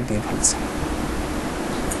আছে, অনেক দিয়ে ফেলছে।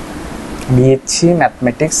 BSc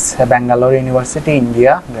Mathematics, Bangalore University,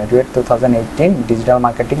 India, graduate 2018, Digital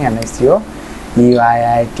Marketing and SEO,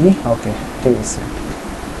 UIIT. ওকে ঠিক আছে।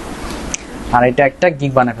 আর এটা একটা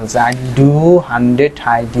গিগ বানাতে ফেলছে। I do 100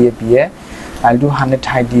 high DAPA, I'll do 100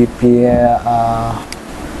 high DAPA,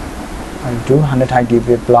 I'll do 100 high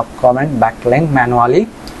DAPA blog comment backlink manually,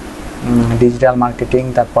 digital marketing,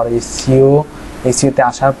 তারপর SEO তে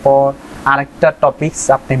আসার পর আরেকটা টপিকস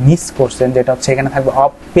আপনি মিস করছেন, যেটা হচ্ছে এখানে থাকবে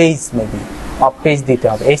of page, maybe of page দিতে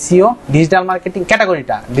হবে। SEO digital marketing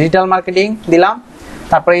ক্যাটাগরিটা digital marketing দিলাম,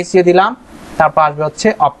 তারপর SEO দিলাম, তারপর আসবে হচ্ছে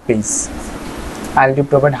of page. I'll do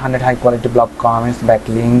provide 100 high quality blog comments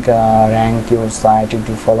backlink, rank your site,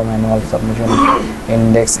 do follow manual submission,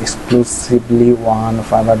 index exclusively on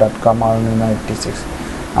fiverr.com or 96।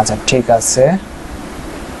 আচ্ছা ঠিক আছে,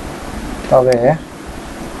 তবে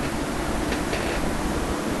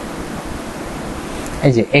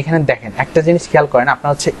এই যে এখানে দেখেন একটা জিনিস খেয়াল করেন, আপনার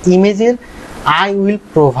হচ্ছে ইমেজের আই উইল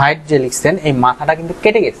প্রোভাইড যে লিখছেন এই মাথাটা কিন্তু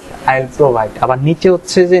কেটে গেছে, আই উইল প্রোভাইড। আবার নিচে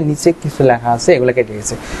হচ্ছে যে নিচে কিছু লেখা আছে এগুলো কেটে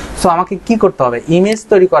গেছে। সো আমাকে কি করতে হবে, ইমেজ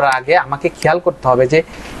তৈরি করার আগে আমাকে খেয়াল করতে হবে যে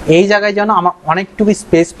এই জায়গায় যেন আমার অনেকটুকু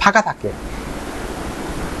স্পেস ফাঁকা থাকে।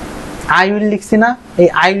 আই উইল লিখছি না, এই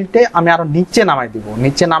আই উইলটে আমি আরো নিচে নামাই দিব,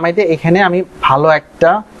 নিচে নামাই দিয়ে এখানে আমি ভালো একটা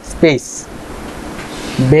স্পেস,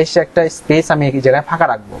 বেশ একটা স্পেস আমি এই জায়গায় ফাঁকা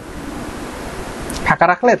রাখবো। ফাঁকা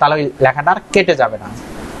রাখলে তাহলে ওই লেখাটা আর কেটে যাবে না।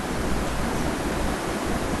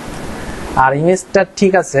 আর ইমেজটা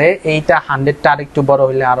ঠিক আছে, এইটা 100টা আর একটু বড়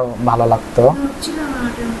হইলে আরো ভালো লাগতো,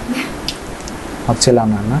 হচ্ছিল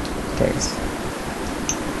না ঠিক আছে।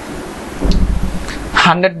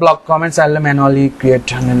 100 blog comments, I'll manually create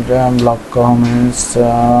 100 blog comments,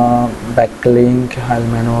 backlink, I'll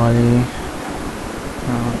manually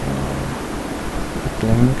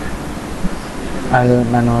backlink, I'll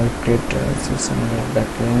manually create 600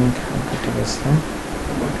 backlink, ঠিক আছে।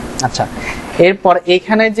 আচ্ছা, এরপর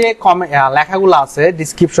এখানে যে লেখাগুলো আছে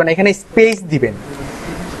ডেসক্রিপশন, এখানে স্পেস দিবেন,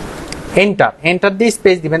 এন্টার দিয়ে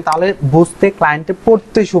স্পেস দিবেন, তাহলে বুঝতে ক্লায়েন্টে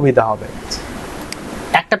পড়তে সুবিধা হবে।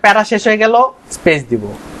 একটা প্যারা শেষ হয়ে গেল স্পেস দিব,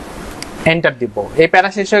 এন্টার দিব, এই প্যারা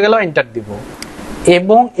শেষ হয়ে গেল এন্টার দিব।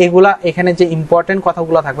 এবং এগুলা এখানে যে ইম্পর্টেন্ট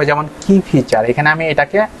কথাগুলো থাকবে, যেমন কি ফিচার, এখানে আমি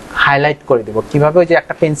এটাকে হাইলাইট করে দিব। কিভাবে, ওই যে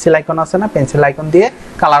একটা পেন্সিল আইকন আছে না, পেন্সিল আইকন দিয়ে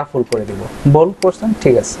কালারফুল করে দিব। বোল্ড করছেন,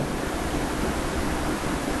 ঠিক আছে।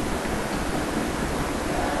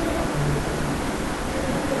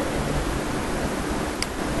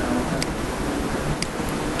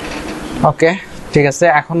 ওকে ঠিক আছে।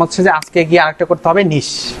 এখন হচ্ছে যে আজকে গিয়ে আরেকটা করতে হবে নিশ।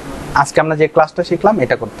 আজকে আমরা যে ক্লাসটা শিখলাম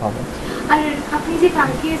এটা করতে হবে। আর আপনি যে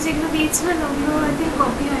কালকে যেগুলো দিয়েছিলেন ওগুলো এতে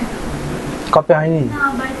কপি হয় না? কপি হয়নি না,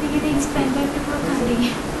 বাড়ি থেকে দেখছি পেন ড্রাইভটা পুরো খালি।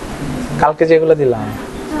 কালকে যেগুলো দিলাম।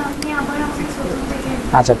 তো আপনি আবার আমাকে প্রথম থেকে।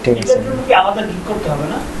 আচ্ছা ঠিক আছে। এটার জন্য কি আলাদা ক্লিক করতে হবে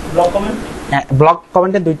না ব্লগ কমেন্ট? হ্যাঁ, ব্লগ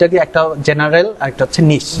কমেন্টে দুইটা কি, একটা জেনারেল আর একটা হচ্ছে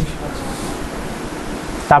নিশ।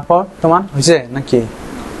 তারপর তোমার হয়েছে নাকি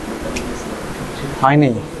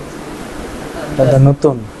হয়নি? এটা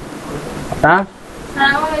নতুন আপনার?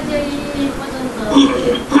 আমার যে এই পর্যন্ত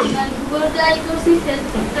গুগল ট্রাই করছি,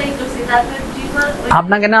 ফেসবুক ট্রাই করছি, তারপর টুইটার,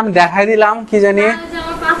 আপনাকে না আমি দেখাই দিলাম কি জানি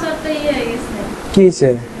আমার পাসওয়ার্ডটা হয়ে গেছে। কি হয়েছে?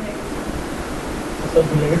 সব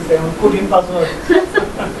ভুলে গেছে, আমার কঠিন পাসওয়ার্ড।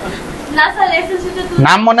 না স্যার, এক্সেল শিটে তো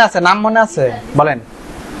নাম মনে আছে? নাম মনে আছে বলেন।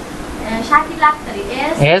 Shakil Akhtari,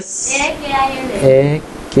 S A K I L A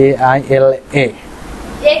K I L A,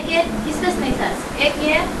 A K space নাই স্যার,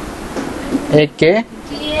 এ কে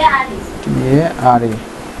টি এ আর ই এ আর ই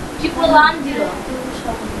 1110।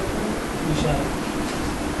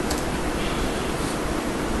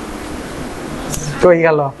 কই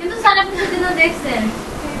গেল? কিন্তু স্যার আপনি সেদিন দেখছেন,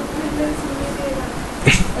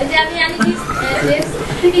 ওই যে আমি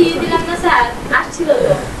থেকে দিলাম না স্যার, আসছিল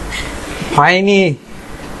তো হয়নি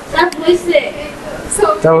স্যার, হইছে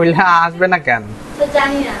তো ওইলা আসবে না কেন? তো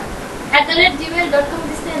জানি না। @gmail.com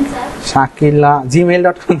দিছেন স্যার? শাকিলা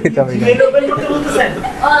gmail.com দিতে হবে। জিমেইল ওপেন করতে বলতেছেন?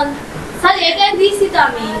 স্যার এটা দিছি তো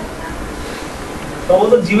আমি। তবে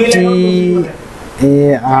তো জিমেইল অ্যাকাউন্ট এ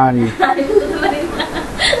আর ই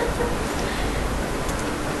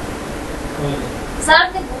স্যার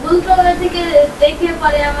আপনি গুগল ক্রোম থেকে দেখে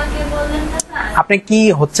পরে আমাকে বললেন না স্যার? আপনি কি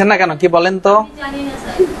হচ্ছে না কেন কি বলেন তো? আমি জানি না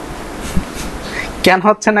স্যার। কেন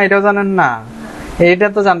হচ্ছে না এটাও জানেন না? এটা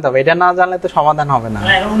তো জানতে হবে, এটা না জানলে তো সমাধান হবে না।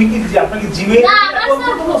 না, এখন উনি কি আপনাকে জিমেইল না আমার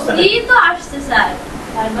স্যার ভুলই তো আসছে স্যার।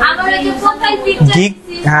 আমার এই যে প্রোফাইল পিকচার গিগ,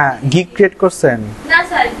 হ্যাঁ গিগ ক্রিয়েট করছেন? না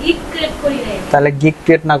স্যার, গিগ ক্রিয়েট করি নাই। তাহলে গিগ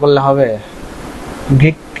ক্রিয়েট না করলে হবে?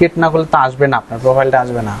 গিগ ক্রিয়েট না করলে তো আসবে না, আপনার প্রোফাইলটা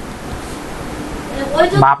আসবে না। ওই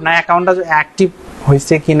যে বা আপনার অ্যাকাউন্টটা অ্যাক্টিভ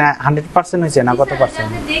হয়েছে কিনা 100% হয়েছে না কত পার্সেন্ট?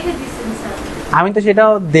 আপনি দেখে দিছেন স্যার। আমি তো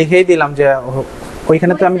সেটাও দেখেই দিলাম যে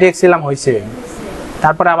ওইখানে তো আমি দেখছিলাম হয়েছে।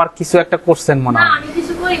 তারপরে আবার কিছু একটা করছেন মনে না হয়, আমি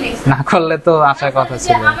কিছু করি নাই না করলে তো আসার কথা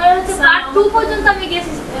ছিল। আমার হচ্ছে পার্ট 2 পর্যন্ত আমি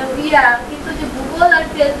গেছি কিন্তু যে গুগল আর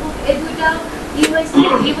ফেসবুক এই দুইটা হয়েছে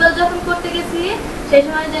গুগল যখন করতে গেছি সেই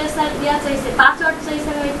সময় যে স্যার চাইছে পাসওয়ার্ড চাইছে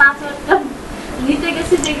আমি পাসওয়ার্ডটা নিতে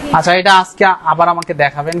গেছি দেখি। আচ্ছা এটা আজকে আবার আমাকে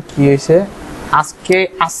দেখাবেন কি হয়েছে,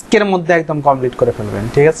 আজকের মধ্যে একদম কমপ্লিট করে ফেলবেন,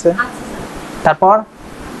 ঠিক আছে? আচ্ছা স্যার। তারপর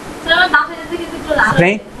স্যার আমার বাসায় থেকে একটু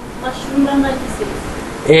আপনি মাশরুম রান্না দিছি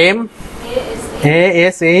M A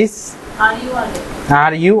S H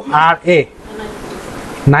are you আর এ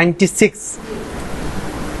 96।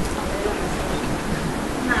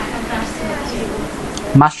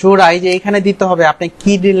 মাসুরা এই যে এখানে দিতে হবে আপনি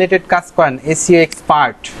কি রিলেটেড কাজ করেন, এসইও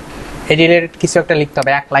এক্সপার্ট, এই রিলেটেড কিছু একটা লিখতে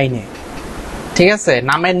হবে এক লাইনে, ঠিক আছে?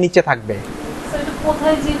 নামের নিচে থাকবে।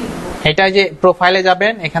 এটা যে প্রোফাইলে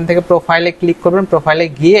যাবেন, এখান থেকে প্রোফাইলে ক্লিক করবেন, প্রোফাইলে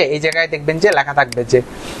গিয়ে এই জায়গায় দেখবেন যে লেখা থাকবে যে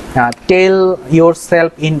টেল your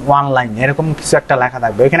self in one line, এরকম কিছু একটা লেখা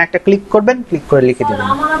থাকবে, ওইখানে একটা ক্লিক করবেন, ক্লিক করে লিখে দিবেন।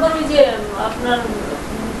 আমার আবার ওই যে আপনার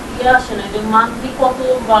আসে না যে মান্থলি কত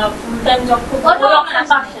বা ফুল টাইম জব করতে ওই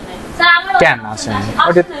অপশনটা আসে না। কেন আসে না?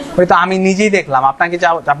 ওটা তো আমি নিজেই দেখলাম, আপনাকে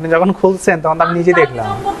আপনি যখন খুলছেন তখন আমি নিজেই দেখলাম।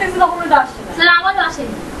 স্যার আমারও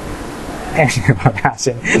আসেনি।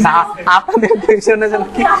 আপনাদের পিছনে যেন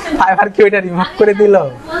কি ফাইবার কি ওইটা রিমুভ করে দিল?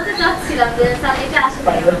 বলতে চাচ্ছিলাম যে স্যার এটা আসেনি।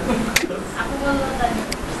 আপনি বললেন তাই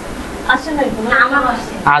আসে নাই তো আমার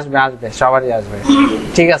আসে। আসবে আসবে, সবারই আসবে,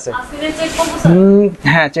 ঠিক আছে? আসলে চেক করব স্যার।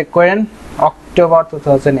 হ্যাঁ চেক করেন। অক্টোবর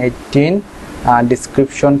 2018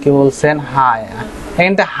 ডেসক্রিপশন কি বলছেন, হাই,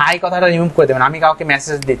 এখান থেকে হাই কথাটা রিমুভ করে দেবেন, আমি কাউকে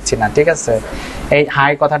মেসেজ দিচ্ছি না, ঠিক আছে? এই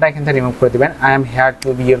হাই কথাটা এখান থেকে রিমুভ করে দিবেন। I am here two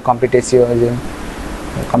B your competency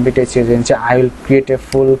agency. I will create a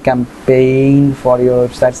full campaign for your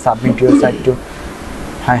website. Submit your site to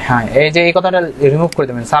hi. এই যে এই কথাটা রিমুভ করে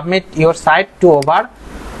দেবেন। Submit your site to over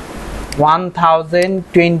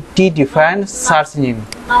 1020 different search engine.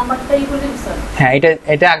 নাম্বারটা ই করে দিন sir. হ্যাঁ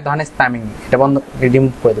এটা এক ধরনের স্প্যামিং, এটা বন্ধ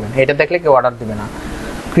রিমুভ করে দেবেন। এটা দেখলে কেউ অর্ডার দিবে না।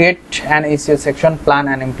 Create an SEO section, plan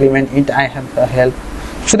and implement it. I have help.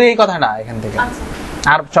 শুধু এই কথাটা এখান থেকে।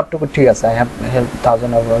 আর সবটুকু ঠিক আছে। I have helped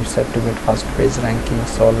thousands of websites to get first page ranking,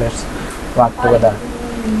 so let's work together.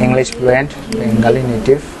 English fluent, Bengali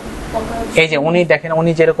native. এই যে উনি দেখেন,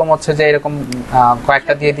 উনি যেরকম হচ্ছে যে এরকম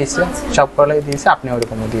কয়েকটা দিয়ে দিয়েছে, সব কলে দিয়েছে, আপনি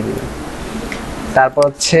ওরকমও দিয়ে দিবেন। তারপর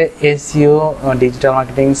হচ্ছে SEO, digital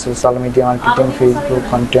marketing, social media marketing, Facebook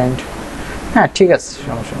content. হ্যাঁ ঠিক আছে,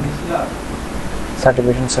 সমস্যা নেই।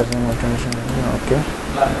 সার্টিফিকেশন সার্চিং মোটিভেশন, ওকে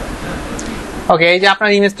ওকে। এই যে আপনার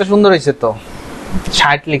ইমেজটা সুন্দর হয়েছে তো,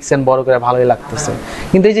 60 লিখছেন বড় করে, ভালোই লাগতেছে,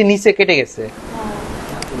 কিন্তু এই যে নিচে কেটে গেছে,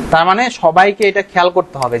 তার মানে সবাইকে এটা খেয়াল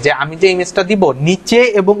করতে হবে যে আমি যে ইমেজটা দিব নিচে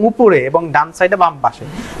এবং উপরে এবং ডান সাইডে বাম পাশে,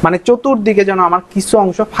 মানে চতুর্দিকে যেন আমার কিছু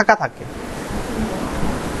অংশ ফাঁকা থাকে।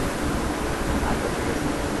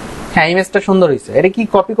 হ্যাঁ ইমেজটা সুন্দর হয়েছে। এটা কি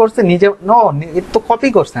কপি করছে নিজে? নো, এটা তো কপি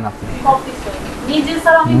করছেন আপনি। কপি স্যার নিজে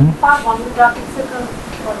স্যার আমি পারবো, আমি গ্রাফিক্সের কাজ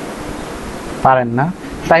করি। পারেন না?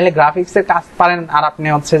 তাইলে গ্রাফিক্সের কাজ পারেন, আর আপনি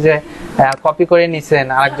হচ্ছে যে কপি করে নিছেন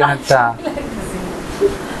আরেকজনেরটা,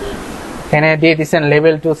 এনে দিয়ে দিছেন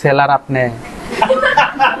লেভেল 2 সেলার আপনি।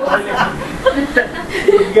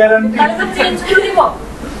 গ্যারান্টি তাহলে তো চেঞ্জ করে দিব।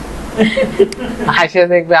 আইসে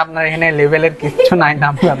দেখবে আপনার এখানে লেভেলের কিছু নাই,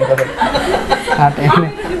 নাম গান করে।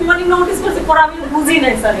 মানে নোটিস করছি, পরে আমি বুঝি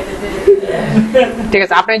নাই স্যার এটা যে। ঠিক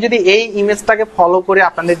আছে, আপনি যদি এই ইমেজটাকে ফলো করে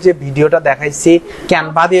আপনাদের যে ভিডিওটা দেখাইছি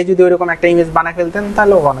ক্যানভা দিয়ে যদি ওইরকম একটা ইমেজ বানায় ফেলতেন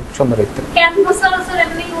তাহলে অনেক সুন্দর হতো। ক্যানভাস স্যার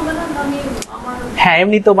এমনি হবে না, আমি আমার হ্যাঁ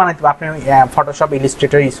এমনি তো বানাইতে পারবেন, আপনি ফটোশপ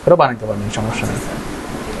ইলাস্ট্রেটর ইউজ করে বানাইতে পারবেন, সমস্যা নেই।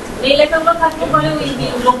 এই লেখাগুলো থাকলে পরে ওই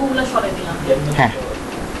লোগোগুলো সরাই দিলাম। হ্যাঁ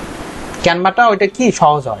ক্যানভাটা ওইটা কি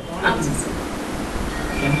সহজ হয়। আচ্ছা স্যার।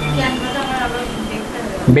 ক্যানভাটা আমার আবার দেখতে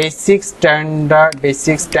হবে।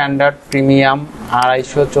 Basic standard premium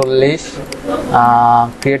 240,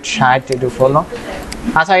 create 60 to follow.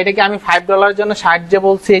 আচ্ছা এটা কি আমি $5 জন্য 60 যে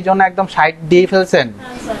বলছি এই জন্য একদম 60 দিয়ে ফেলছেন?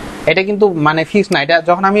 এটা কিন্তু মানে ফিক্স না, এটা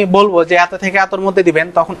যখন আমি বলবো যে এত থেকে এতর মধ্যে দিবেন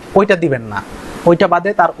তখন ওইটা দিবেন না, ওইটা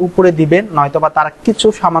বাদে তার উপরে দিবেন, নয়তো বা তার কিছু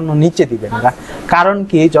সামান্য নিচে দিবেন। কারণ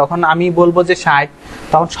কি যখন আমি বলবো যে 60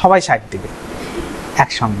 তখন সবাই 60 দিবে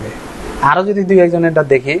একসঙ্গে, আরো যদি দুই একজনেরটা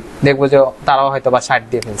দেখি দেখবো যে তারাও হয়তো বা 60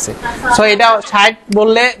 দিয়ে ফেলছে। সো এটা 60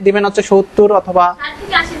 বললে দিবেন হচ্ছে 70 অথবা 60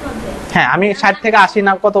 থেকে 80 এর মধ্যে। হ্যাঁ আমি 60 থেকে 80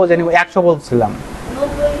 না কত জানি 100 বলছিলাম,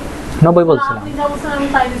 90 বলছিলাম। আপনি যাবো স্যার আমি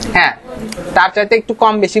তাই দিচ্ছি। হ্যাঁ তার চাইতে একটু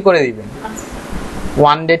কম বেশি করে দিবেন।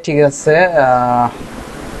 ওয়ান ডে ঠিক আছে,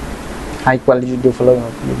 high quality do follow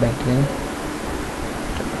backlink.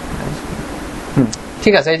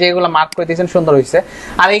 ঠিক আছে, এই যে এগুলো মার্ক করে দিয়েছেন সুন্দর হয়েছে।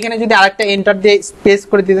 আর এখানে যদি আরেকটা এন্টার দিয়ে স্পেস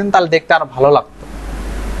করে দিতেন তাহলে দেখতে আরো ভালো লাগতো,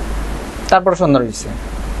 তারপর সুন্দর হয়েছে।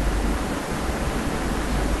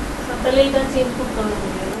 তাহলে এটা চেঞ্জ করতে হবে।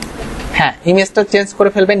 হ্যাঁ, ইমেজটা চেঞ্জ করে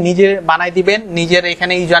ফেলবেন, নিজে বানাই দিবেন, নিজের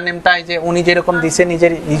এখানে ইউজার নেমটা এই যে উনি যেরকম দিছে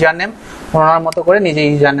নিজের ইউজার নেম ওনার মতো করে নিজের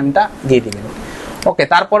ইউজার নেমটা দিয়ে দিবেন। ওকে,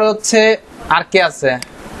 তারপরে হচ্ছে আর কে আছে?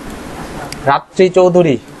 রাত্রি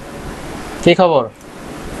চৌধুরী, কি খবর?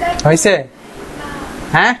 হয়েছে?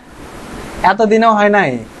 হ্যাঁ, এতদিনও হয়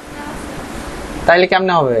নাই, তাইলে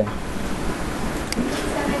কেমনে হবে?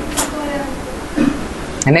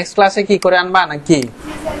 নেক্সট ক্লাসে কি করে আনবা নাকি?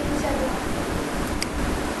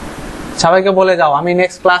 সবাইকে বলে যাও আমি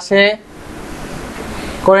নেক্সট ক্লাসে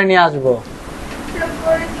করে নিয়ে আসবো।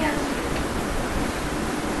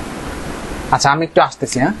 আচ্ছা, আমি একটু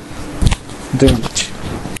আসতেছি, হ্যাঁ 2 মিনিট।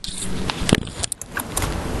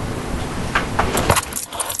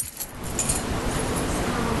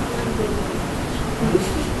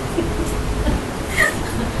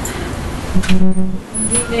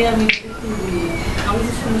 আমি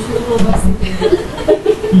যে শুনে শুনে বলছি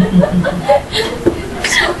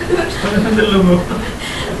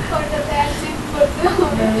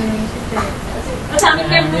আচ্ছা, আমি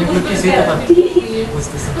কেমন বুঝতেছি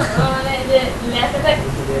মানে যে লেখাটা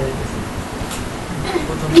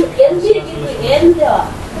এল দিয়ে কিন্তু এল দেওয়া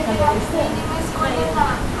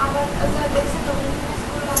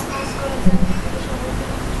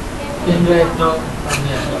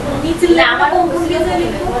নিচে আমারও বুঝে যাবে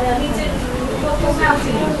নিচে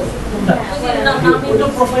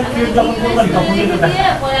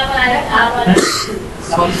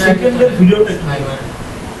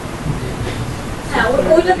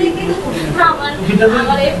ওইটা দেখে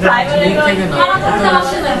আমার এই প্রাইমারি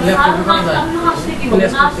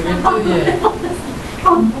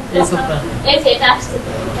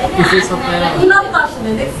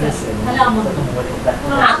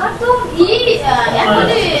আমার তো কিন্তু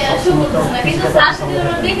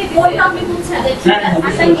দেখে আপনি বুঝছেন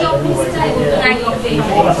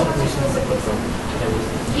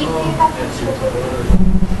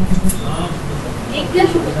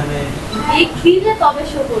তবে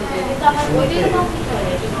শো করবে কিন্তু আমার ওইটাই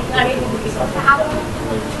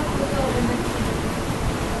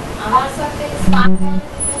আমার সাথে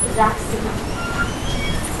রাখছি না।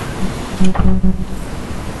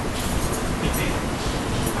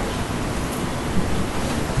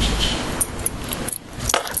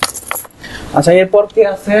 আচ্ছা, এরপর কি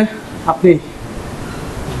আছে আপনি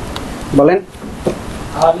বলেন?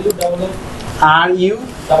 আর ইউ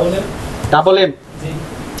ডাবল এম,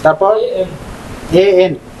 তারপর A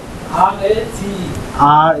N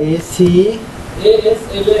R A C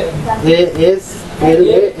A S L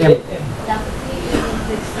A M,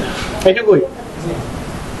 এটুকুই।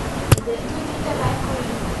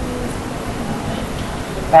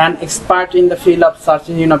 An expert in the field of search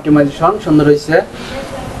engine optimization, সুন্দর হয়েছে।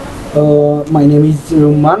 My name is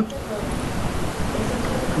Rumman.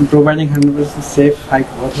 I'm providing 100% safe, high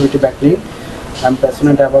authority backlink. I'm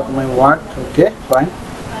passionate about my work. Okay, fine.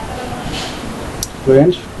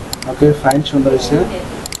 Brilliant. Okay, fine. সুন্দর হয়েছে।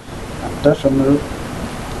 একটা সুন্দর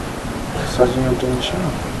search engine optimization.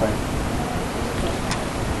 Okay, fine.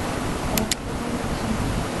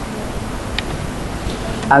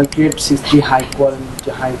 I'll create 60 high quality,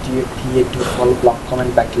 high tier TA to follow block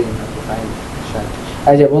comment backlink. Okay, fine.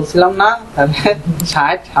 এই যে বলছিলাম না, তাহলে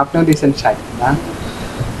 60 আপনিও দিয়েছেন 60 না?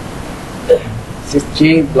 60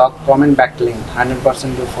 block comment backlink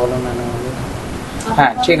 100% to follow manually.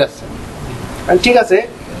 হ্যাঁ, ঠিক আছে, ঠিক আছে।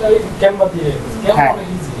 হ্যাঁ,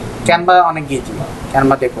 ক্যানভা অনেক ইজি,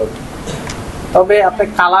 ক্যানভা দেখো। তবে আপনার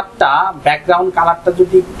কালারটা, ব্যাকগ্রাউন্ড কালারটা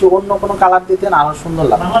যদি একটু অন্য কোনো কালার দিতেন আরো সুন্দর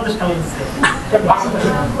লাগতো।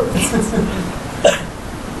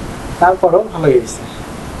 তারপরও ভালো হয়েছে,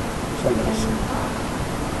 সুন্দর হয়েছে।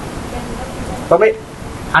 তবে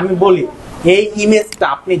আমি বলি, এই ইমেজটা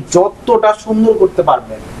আপনি যতটা সুন্দর করতে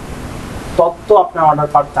পারবেন তত আপনার অর্ডার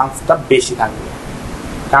পাওয়ার চান্সটা বেশি থাকবে।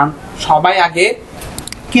 কারণ সবাই আগে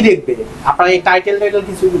কি দেখবে, আপনার এই টাইটেল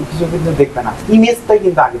কিছু কিছু কিন্তু দেখবে না, ইমেজটাই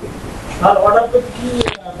কিন্তু আগে দেখবে। আর অর্ডার করতে কি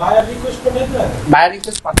বায়ার রিকোয়েস্ট করে দেয়? বায়ার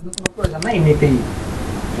রিকোয়েস্ট পাঠানোর কোনো প্রয়োজন না, এমনিতেই।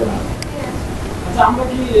 আচ্ছা, আমরা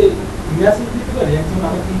কি মেসেজ দিতে পারি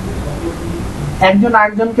একজন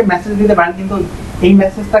আরেকজনকে মেসেজ দিতে পারেন, কিন্তু এই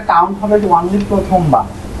মেসেজটা কাউন্ট হবে যে অনলি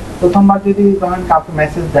প্রথমবার যদি ধরেন কাউকে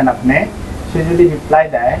মেসেজ দেন আপনি, সে যদি রিপ্লাই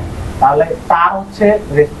দেয় তাহলে তার হচ্ছে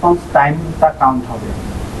রেসপন্স টাইমটা কাউন্ট হবে।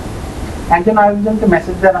 একজন আরেকজনকে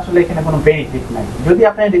মেসেজ দেন আসলে এখানে কোনো বেনিফিট নাই। যদি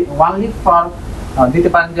আপনি অনলি ফর দিতে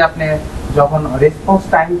পারেন যে আপনি যখন রেসপন্স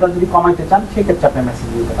টাইমটা যদি কমাইতে চান সেক্ষেত্রে আপনি মেসেজ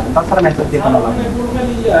দিতে পারেন, তাছাড়া মেসেজ দিয়ে কোনো লাভ নেই।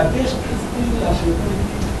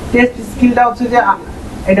 টেস্ট স্কিলটা হচ্ছে যে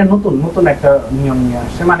এটা নতুন একটা নিয়ম নিয়ে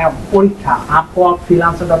আসছে, মানে পরীক্ষা আপওয়ার্ক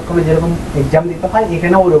ফ্রিল্যান্সার.com এ যেরকম এক্সাম দিতে হয়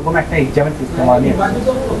এখানে ওরকম একটা এক্সামের সিস্টেম নিয়ে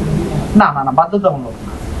আসছে। না না না বাধ্যতামূলক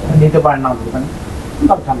না, নিতে পারেন না দিতে পারেন,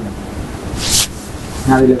 দরকার নেই,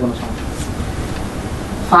 না দিলে কোনো সমস্যা।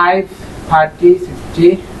 5, 30, 60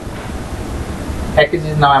 package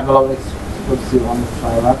is now available exclusive on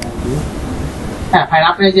fibre. Thank you. হ্যাঁ ফাইন,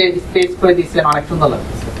 আপনি যে স্পেস করে দিচ্ছেন অনেক সুন্দর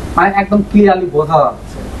লাগছে, মানে একদম ক্লিয়ারলি বোঝা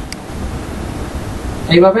যাচ্ছে।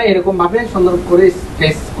 এইভাবে এরকম ভাবে সুন্দর করে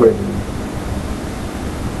স্পেস করে দিবেন।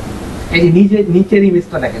 এই যে নিচের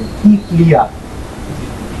ইমেজটা দেখেন কি ক্লিয়ার,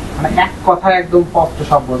 মানে এক কথায় একদম স্পষ্ট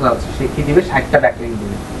সব বোঝা যাচ্ছে। সে কি দিবে, 60টা ব্যাকলিংক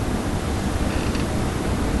দিবে।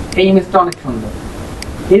 এই ইমেজটা অনেক সুন্দর,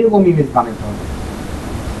 এরকম ইমেজ বানাতে হবে।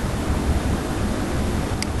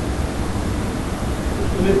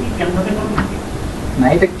 না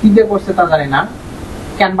এটা কি দিয়ে করছে তা জানি না,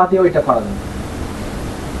 ক্যানভা দিয়েও এটা করা যাবে।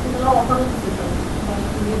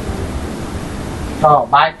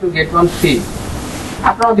 By to get one free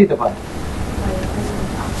আপনারাও দিতে পারেন।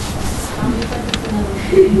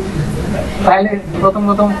 তাহলে প্রথম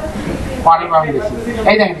অর্ডার পাবেন বেশি।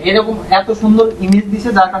 এই দেখেন এরকম এত সুন্দর ইমেজ দিছে,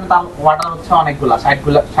 যার কারণে তার অর্ডার হচ্ছে অনেকগুলা,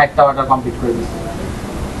 60টা অর্ডার কমপ্লিট করে দিচ্ছে,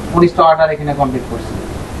 19টা অর্ডার এখানে কমপ্লিট করছে।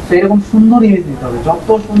 তো এরকম সুন্দর ইমেজ দিতে হবে, যত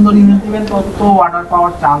সুন্দর ইমেজ দিবেন তত অর্ডার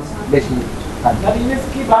পাওয়ার চান্স বেশি।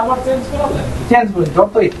 চেঞ্জ করুন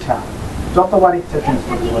যত ইচ্ছা, যতবার ইচ্ছা চেঞ্জ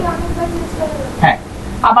করতে পারেন। হ্যাঁ,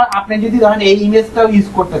 আবার আপনি যদি ধরেন এই ইমেজটাও ইউজ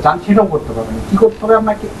করতে চান সেটাও করতে পারবেন। কি করতে হবে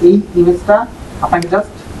আপনাকে, এই ইমেজটা আপনাকে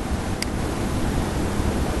জাস্ট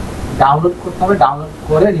ডাউনলোড করতে হবে, ডাউনলোড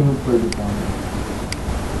করে রিমুভ করে দিতে হবে,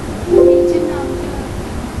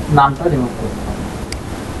 নামটা রিমুভ করতে হবে।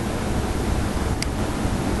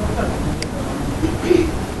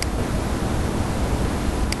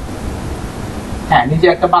 হ্যাঁ নিজে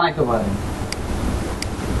একটা বানাইতে পারেন।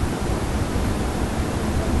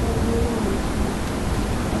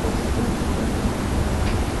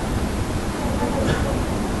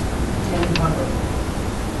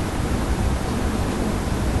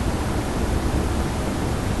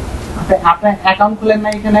 আপনি অ্যাকাউন্ট খুলেন না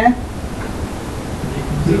এখানে,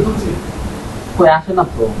 কই আসে না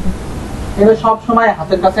তো। এটা সব সময়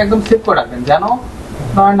হাতের কাছে একদম সেভ করে রাখবেন, যেন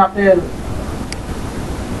ধরেন আপনি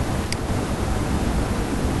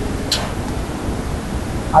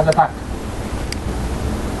আচ্ছা থাক।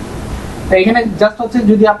 এখানে জাস্ট হচ্ছে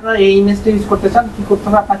যদি আপনারা এই ইমেজটা ইউজ করতে চান কি করতে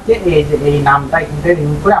হবে, আপনাকে এই যে এই নামটা এখান থেকে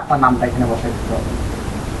রিমুভ করে আপনার নামটা এখানে বসাই দিতে হবে।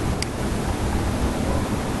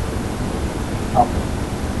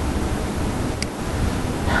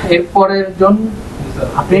 এরপরের জন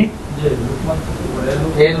আপনি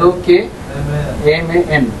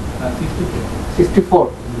LOKMAN 64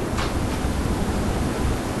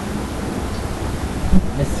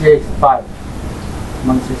 SCX5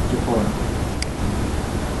 164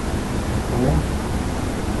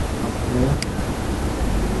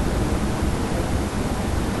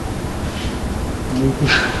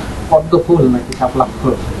 পদ্ম ফুল নাকি শাপলা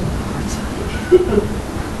ফুল?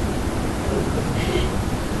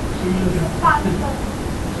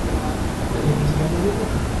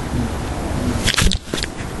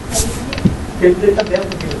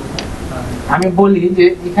 আমি বলি যে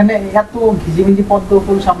এখানে এত ঘিজিমিজি পদ্ম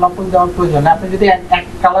ফুল শাপলা ফুল দেওয়ার প্রয়োজন, আপনি যদি এক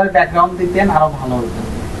কালারের ব্যাকগ্রাউন্ড দিতেন আরো ভালো হতো।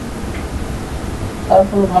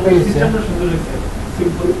 তারপর ভালো হয়েছে।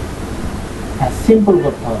 হ্যাঁ সিম্পল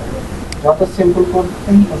করতে হবে, যত সিম্পল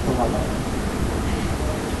করতেন তত ভালো হবে।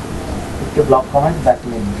 একটু ব্লক কমেন্ট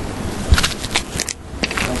ব্যাকলিং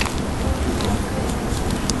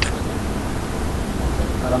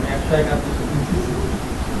আর আমি 101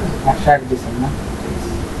 দিচ্ছেন না?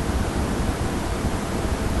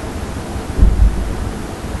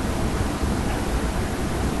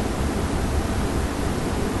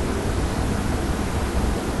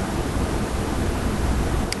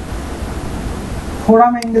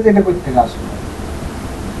 ফোরাম এন্গেজ এটা করতে থেকে আসবে,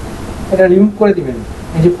 এটা রিমুভ করে দিবেন।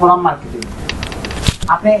 এই যে ফোরাম মার্কেটিং,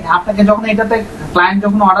 আপনাকে যখন এটাতে ক্লায়েন্ট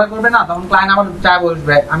যখন অর্ডার করবে না, তখন ক্লায়েন্ট আবার চাই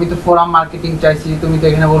বসবে আমি তো ফোরাম মার্কেটিং চাইছি, তুমি তো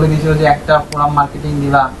এখানে বলে দিয়েছো যে একটা ফোরাম মার্কেটিং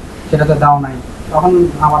দিবা, সেটা তো দাও নাই, তখন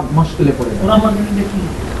আমার মুশকিলে পড়ে যাবে।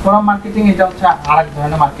 ফোরাম মার্কেটিং এটা হচ্ছে আরেক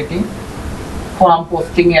ধরনের মার্কেটিং, ফোরাম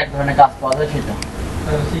পোস্টিং এ এক ধরনের কাজ পাওয়া যায়, সেটা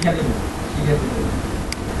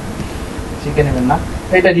শিখে নেবেন না,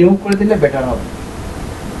 এটা রিমুভ করে দিলে বেটার হবে।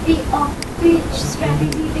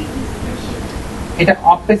 এটা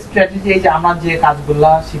অফ পেজ স্ট্র্যাটেজি, এই যে আমরা যে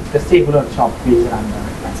কাজগুলো শিখতেছি এগুলো হচ্ছে অফ পেজের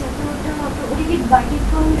আন্ডারে।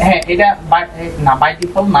 হ্যাঁ এটা না বাই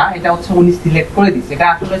ডিফল্ট না, এটা হচ্ছে উনি সিলেক্ট করে দিচ্ছে, এটা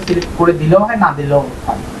আসলে সিলেক্ট করে দিলেও হয় না দিলেও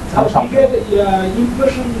হয়।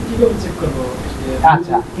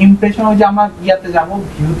 আচ্ছা ইমপ্রেশন ওই যে আমরা ইয়াতে যাব,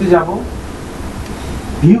 ভিউতে যাব,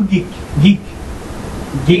 ভিউ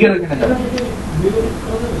গিগের ওখানে যাব,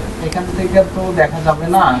 এখান থেকে তো দেখা যাবে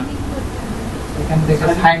না, এখান থেকে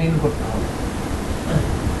সাইন ইন করতে হবে,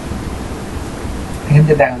 এখান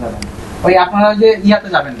থেকে দেখা যাবে ওই আপনারা যে ইয়াতে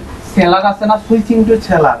যাবেন সেলার আছে না, সুইচিং টু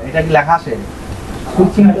সেলার, এটা কি লেখা আছে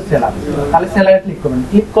সুইচিং টু সেলার, তাহলে সেলারে ক্লিক করবেন,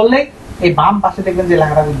 ক্লিক করলে এই বাম পাশে দেখবেন যে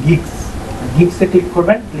লেখাটা গিগস, গিগসে ক্লিক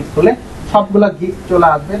করবেন, ক্লিক করলে সবগুলা গিগ চলে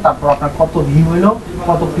আসবে, তারপর আপনার কত ভিউ হইলো,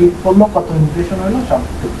 কত ক্লিক করলো, কত ইমপ্রেশন হইলো সব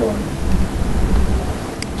দেখতে পারবেন।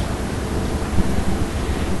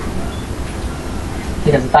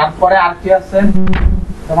 ঠিক আছে, তারপরে আর কি আছে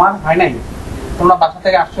তোমার হয় নাই, তোমরা বাসা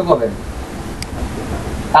থেকে আসছো কবে?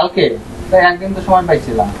 কালকে, তাই একদিন তো সময়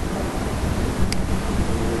পাইছিলাম।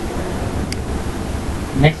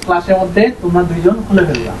 নেক্সট ক্লাসের মধ্যে তোমরা দুইজন খুলে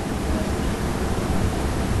ফেললাম,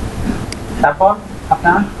 তারপর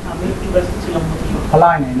আপনার আমি একটু ব্যস্ত ছিলাম, খোলা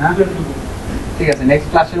হয় নাই না? ঠিক আছে, নেক্সট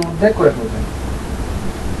ক্লাসের মধ্যে করে ফেলবেন।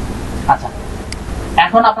 আচ্ছা,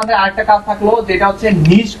 এখন আপনাদের আরেকটা কাজ থাকলো, যেটা হচ্ছে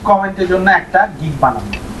নিশ কমেন্টের জন্য একটা গিগ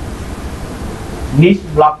বানানো, নিশ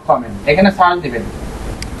ব্লক কমেন্ট। এখানে সার্চ দিবেন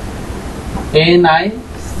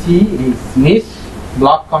NICH, নিশ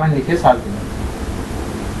ব্লক কমেন্ট লিখে সার্চ দিবেন।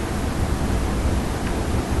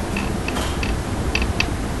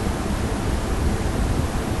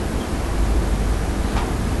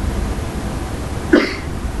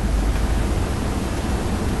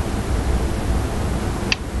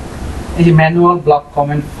 এই যে ম্যানুয়াল ব্লক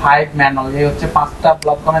কমেন্ট 5 ম্যানুয়াল, এই হচ্ছে 5টা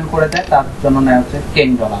ব্লক কমেন্ট করে দেয়, তার জন্য নেয় হচ্ছে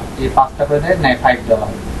 $10, এই 5টা করে দেয় নেয়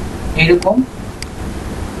 $5। এইরকম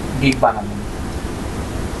গিগ বানাবেন।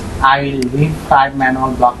 I will leave 5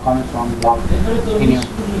 manual block comments on blog in your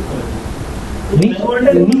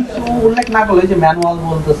উল্লেখ না করলে যে ম্যানুয়াল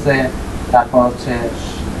বলতেছে, তারপর হচ্ছে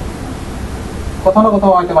কোথাও না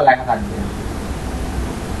কোথাও হয়তো বা লেখা থাকবে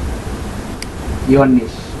ইওর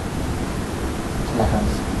নিশ লেখা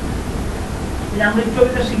আছে। আমরা একটু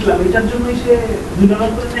এটা শিখলাম, এটার জন্যই সে $2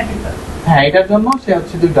 করে নেয় একটা। হ্যাঁ, এটার জন্য সে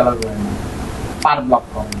হচ্ছে $2 করে নেয় পার ব্লক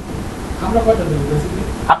কমেন্ট। আমরা কয়টা দেব বেসিক্যালি?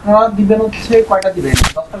 আপনারা দিবেন হচ্ছে কয়টা দিবেন,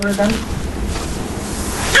 10টা করে দেন,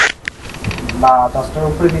 বা 10টার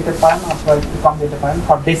উপরে দিতে পারেন অথবা একটু কম দিতে পারেন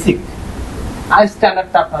ফর বেসিক। আর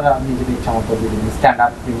স্ট্যান্ডার্ডটা আপনারা নিজের ইচ্ছা মতো দিবেন,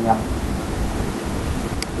 স্ট্যান্ডার্ড প্রিমিয়াম।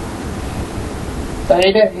 তো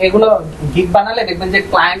এগুলো গিগ বানালে দেখবেন যে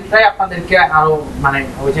ক্লায়েন্টরাই আপনাদেরকে আরো মানে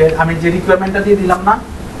ওই যে আমি যে রিকোয়ারমেন্টটা দিয়ে দিলাম না,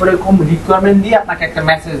 ওরকম রিকোয়ারমেন্ট দিয়ে আপনাকে একটা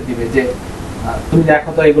মেসেজ দিবে যে তুমি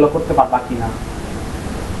দেখো তো এগুলো করতে পারবা কিনা।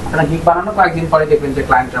 আপনারা গিগ বানানো কয়েকদিন পরে দেখবেন যে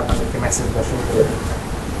ক্লায়েন্টরা আপনাদেরকে মেসেজ দেওয়া শুরু করে দিচ্ছে।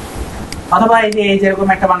 অথবা এই যে এরকম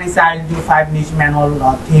একটা বানিয়েছে I will do 5 niche manual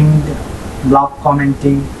themed blog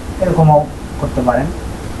commenting, এরকমও করতে পারেন।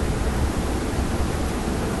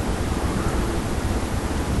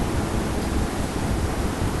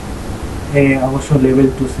 অবশ্য লেভেল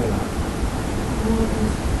 2 সেলার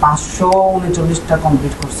 539টা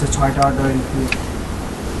কমপ্লিট করছে, 6টা অর্ডার ইনক্লুড।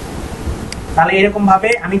 তাহলে এরকম ভাবে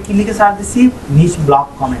আমি কি লিখে সার্চ দিছি, নিশ ব্লক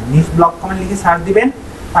কমেন্ট, নিশ ব্লক কমেন্ট লিখে সার্চ দিবেন,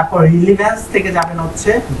 তারপর রিলেভেন্স থেকে যাবেন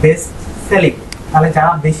হচ্ছে বেস্ট সেলিং, তাহলে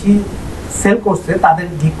যারা বেশি সেল করছে তাদের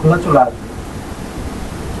গিগগুলো চলে আসবে।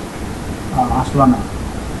 আসলো না,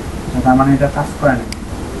 তার মানে এটা কাজ করে না।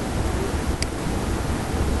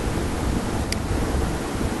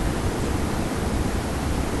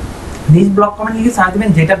 নিজ ব্লক কমেন্ট লিখে সার্চ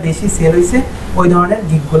দিবেন, যেটা বেশি সেল হয়েছে ওই ধরনের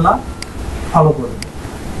গিগগুলো ফলো করবেন।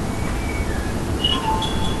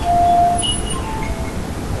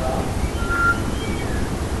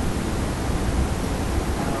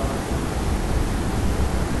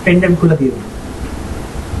 পেনড্রাইভ খুলে দিয়ে দেবেন,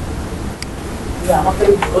 আমাকে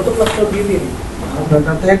গত ক্লাসটা দিয়ে দিন।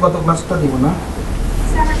 আপনারটাতে গত ক্লাসটা দিব না।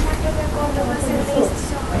 স্যার আমাকে কত বছর লিস্ট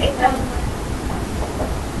এটা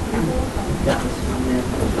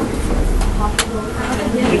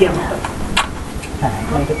হ্যাঁ,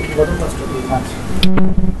 গত ক্লাসটা দিয়ে দিন। আচ্ছা,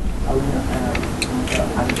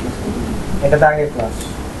 এটা আগের ক্লাস।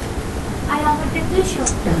 আর আমারটা তো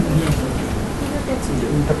শর্টটা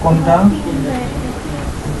এটা কোনটা?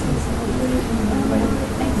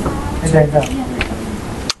 এটা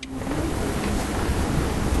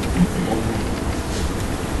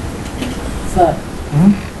স্যার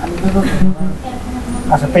আমি তো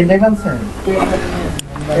আচ্ছা, পেনড্রাইভ আনছেন?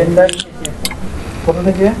 পেনড্রাইভ কোথা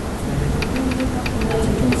থেকে?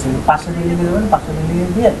 পাশে দিয়ে দেবেন, পাশে দিয়ে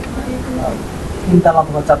দিয়ে 3তলা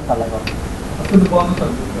অথবা 4তলা করবেন। শুধু বন্ধ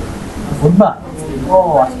থাকবে বুধবার? ও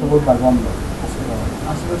আজকে বুধবার বন্ধ।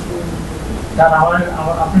 আশেপাশে স্যার আমার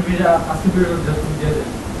আপনি ভিডিও আজকে ভিডিও জাস্ট দিয়ে দেন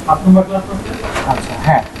 5 নম্বর ক্লাস করতে। আচ্ছা,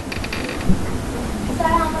 হ্যাঁ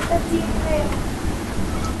স্যার আমারটা চিনতে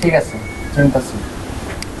ঠিক আছে, চিন্তা